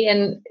was me.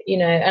 And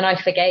and I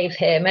forgave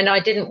him, and I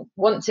didn't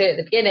want to at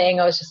the beginning.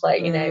 I was just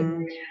like,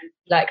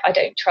 like, I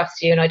don't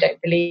trust you and I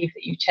don't believe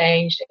that you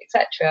changed,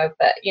 etc.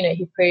 But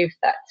he proved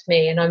that to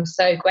me, and I'm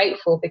so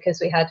grateful, because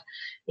we had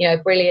a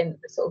brilliant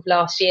sort of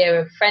last year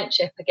of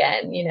friendship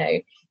again,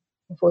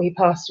 before he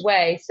passed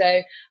away. So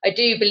I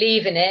do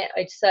believe in it.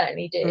 I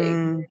certainly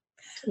do.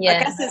 I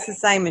guess it's the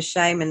same as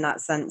shame, in that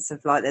sense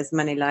of, like, there's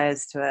many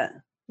layers to it.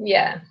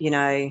 Yeah.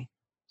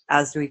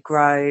 As we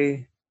grow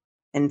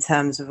in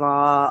terms of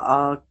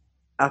our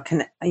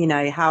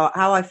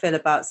how I feel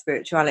about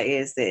spirituality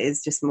is that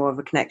it's just more of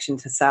a connection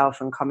to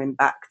self, and coming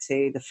back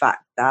to the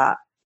fact that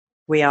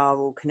we are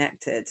all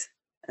connected,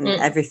 and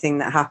everything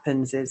that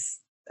happens is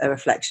a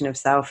reflection of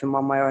self in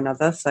one way or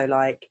another. So,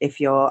 like, if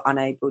you're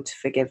unable to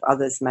forgive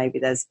others, maybe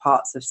there's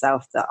parts of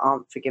self that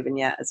aren't forgiven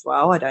yet as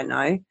well. I don't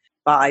know.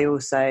 But I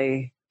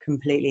also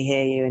completely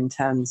hear you in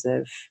terms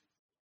of,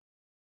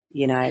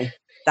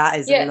 that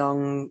is a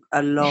long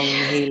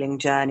healing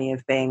journey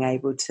of being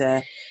able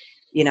to,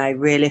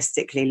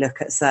 realistically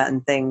look at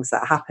certain things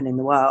that happen in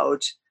the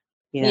world,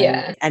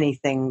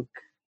 anything,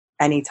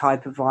 any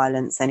type of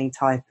violence, any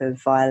type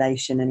of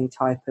violation, any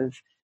type of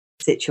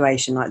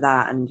situation like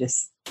that, and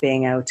just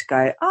being able to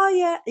go, oh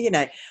yeah,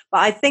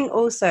 but I think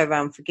also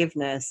around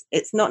forgiveness,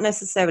 it's not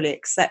necessarily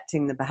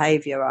accepting the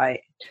behavior,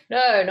 right?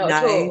 No, not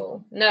at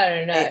all.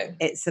 No.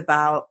 It's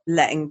about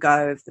letting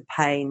go of the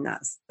pain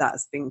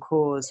that's been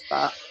caused.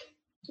 But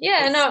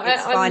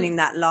it's finding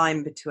that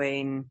line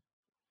between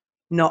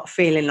not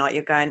feeling like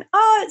you're going,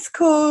 oh, it's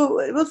cool,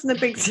 it wasn't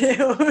a big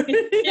deal.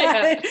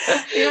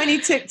 It only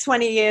took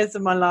 20 years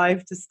of my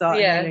life to start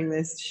healing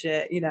this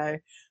shit,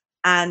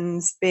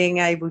 and being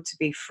able to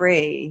be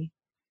free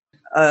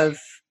of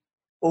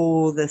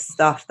all the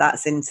stuff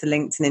that's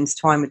interlinked and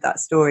intertwined with that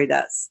story,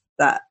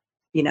 that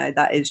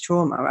is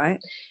trauma, right?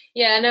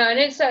 And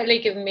it's certainly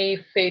given me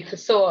food for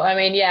thought. I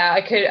mean,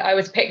 I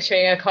was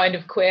picturing a kind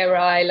of Queer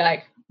Eye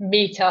like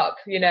meet up,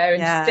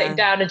 and sitting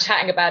down and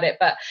chatting about it,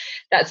 but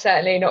that's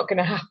certainly not going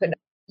to happen.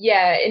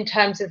 In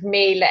terms of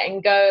me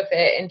letting go of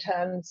it, in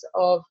terms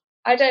of,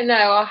 I don't know,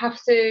 I'll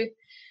have to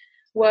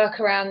work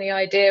around the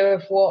idea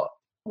of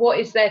what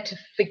is there to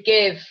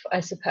forgive,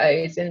 I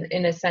suppose,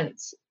 in a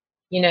sense,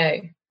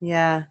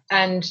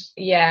 and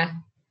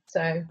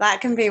so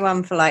that can be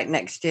one for, like,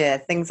 next year.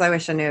 Things I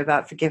wish I knew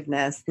about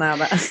forgiveness. Now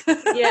that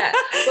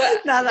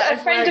well, a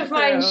friend of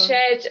mine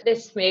shared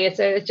this with me,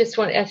 so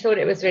I thought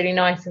it was really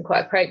nice and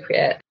quite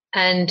appropriate.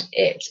 And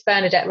it's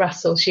Bernadette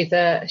Russell. She's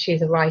a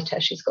writer.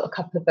 She's got a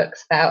couple of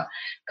books about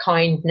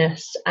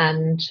kindness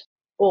and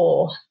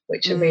awe,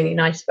 which are really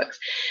nice books.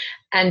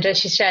 And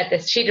she shared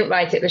this. She didn't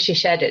write it, but she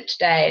shared it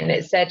today. And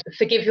it said,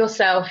 forgive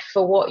yourself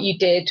for what you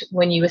did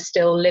when you were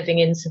still living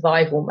in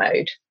survival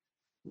mode.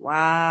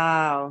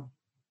 Wow.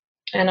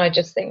 And I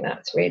just think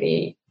that's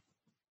really,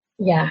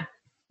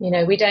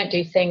 we don't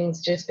do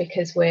things just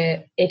because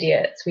we're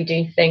idiots. We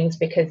do things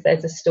because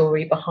there's a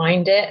story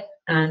behind it.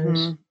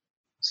 And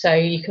so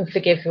you can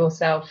forgive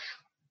yourself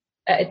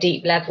at a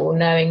deep level,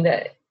 knowing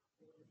that,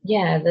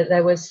 that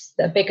there was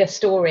a bigger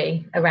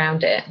story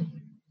around it,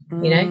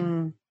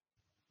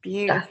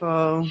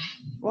 Beautiful.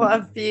 What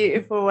a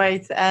beautiful way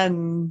to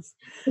end.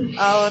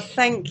 Oh,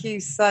 thank you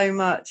so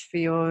much for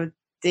your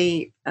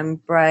deep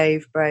and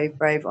brave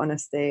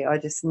honesty. I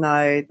just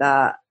know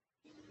that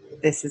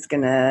this is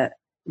going to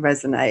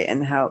resonate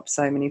and help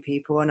so many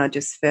people, and I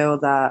just feel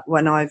that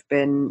when I've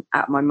been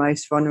at my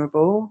most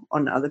vulnerable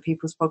on other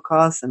people's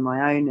podcasts and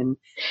my own, and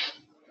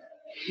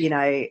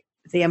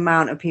the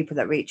amount of people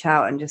that reach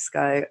out and just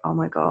go, oh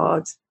my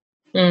God,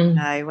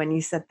 when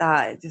you said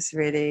that, it just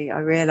really, I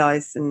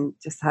realized and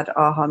just had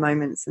aha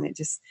moments, and it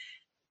just,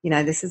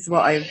 this is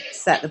what I've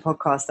set the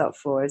podcast up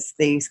for, is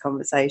these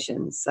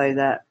conversations, so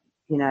that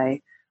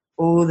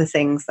all the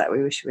things that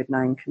we wish we'd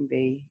known can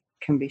be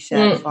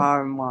shared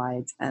far and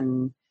wide,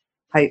 and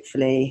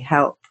hopefully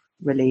help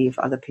relieve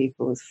other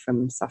people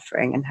from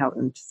suffering and help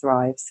them to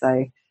thrive.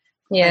 So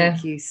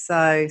thank you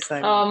so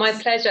much. Oh, my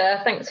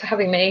pleasure. Thanks for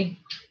having me.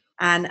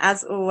 And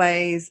as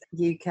always,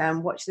 you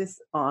can watch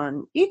this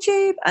on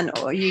YouTube,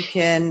 or you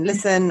can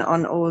listen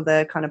on all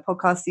the kind of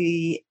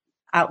podcasty,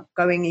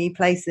 outgoing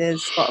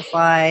places,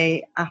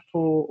 Spotify,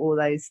 Apple, all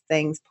those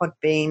things,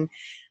 Podbean.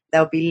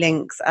 There'll be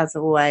links, as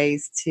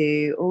always,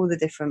 to all the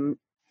different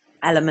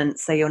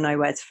elements, so you'll know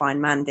where to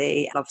find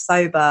Mandy. Love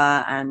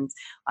Sober, and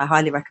I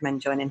highly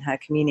recommend joining her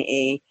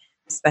community,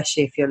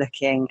 especially if you're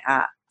looking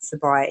at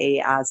sobriety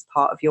as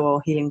part of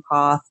your healing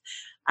path.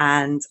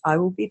 And I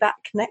will be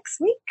back next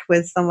week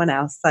with someone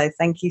else. So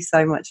thank you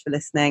so much for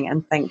listening,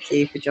 and thank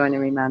you for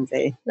joining me,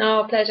 Mandy.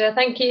 No, pleasure.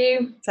 Thank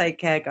you. Take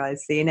care,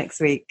 guys. See you next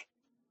week.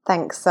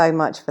 Thanks so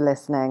much for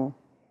listening.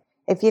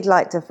 If you'd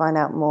like to find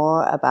out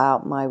more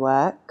about my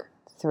work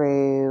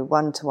through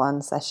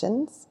one-to-one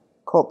sessions,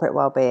 corporate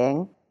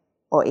wellbeing,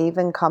 or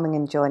even coming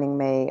and joining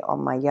me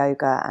on my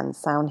yoga and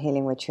sound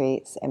healing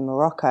retreats in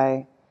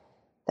Morocco,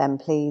 then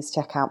please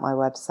check out my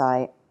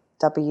website,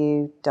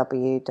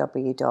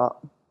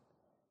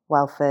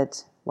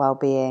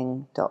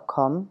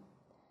 www.welfordwellbeing.com.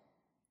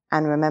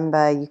 And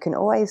remember, you can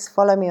always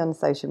follow me on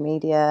social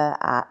media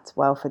at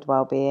Welford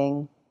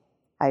Wellbeing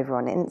over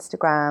on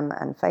Instagram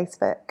and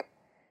Facebook,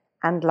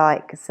 and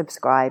like,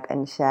 subscribe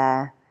and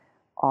share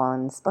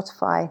on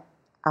Spotify,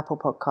 Apple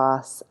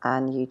Podcasts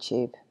and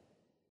YouTube.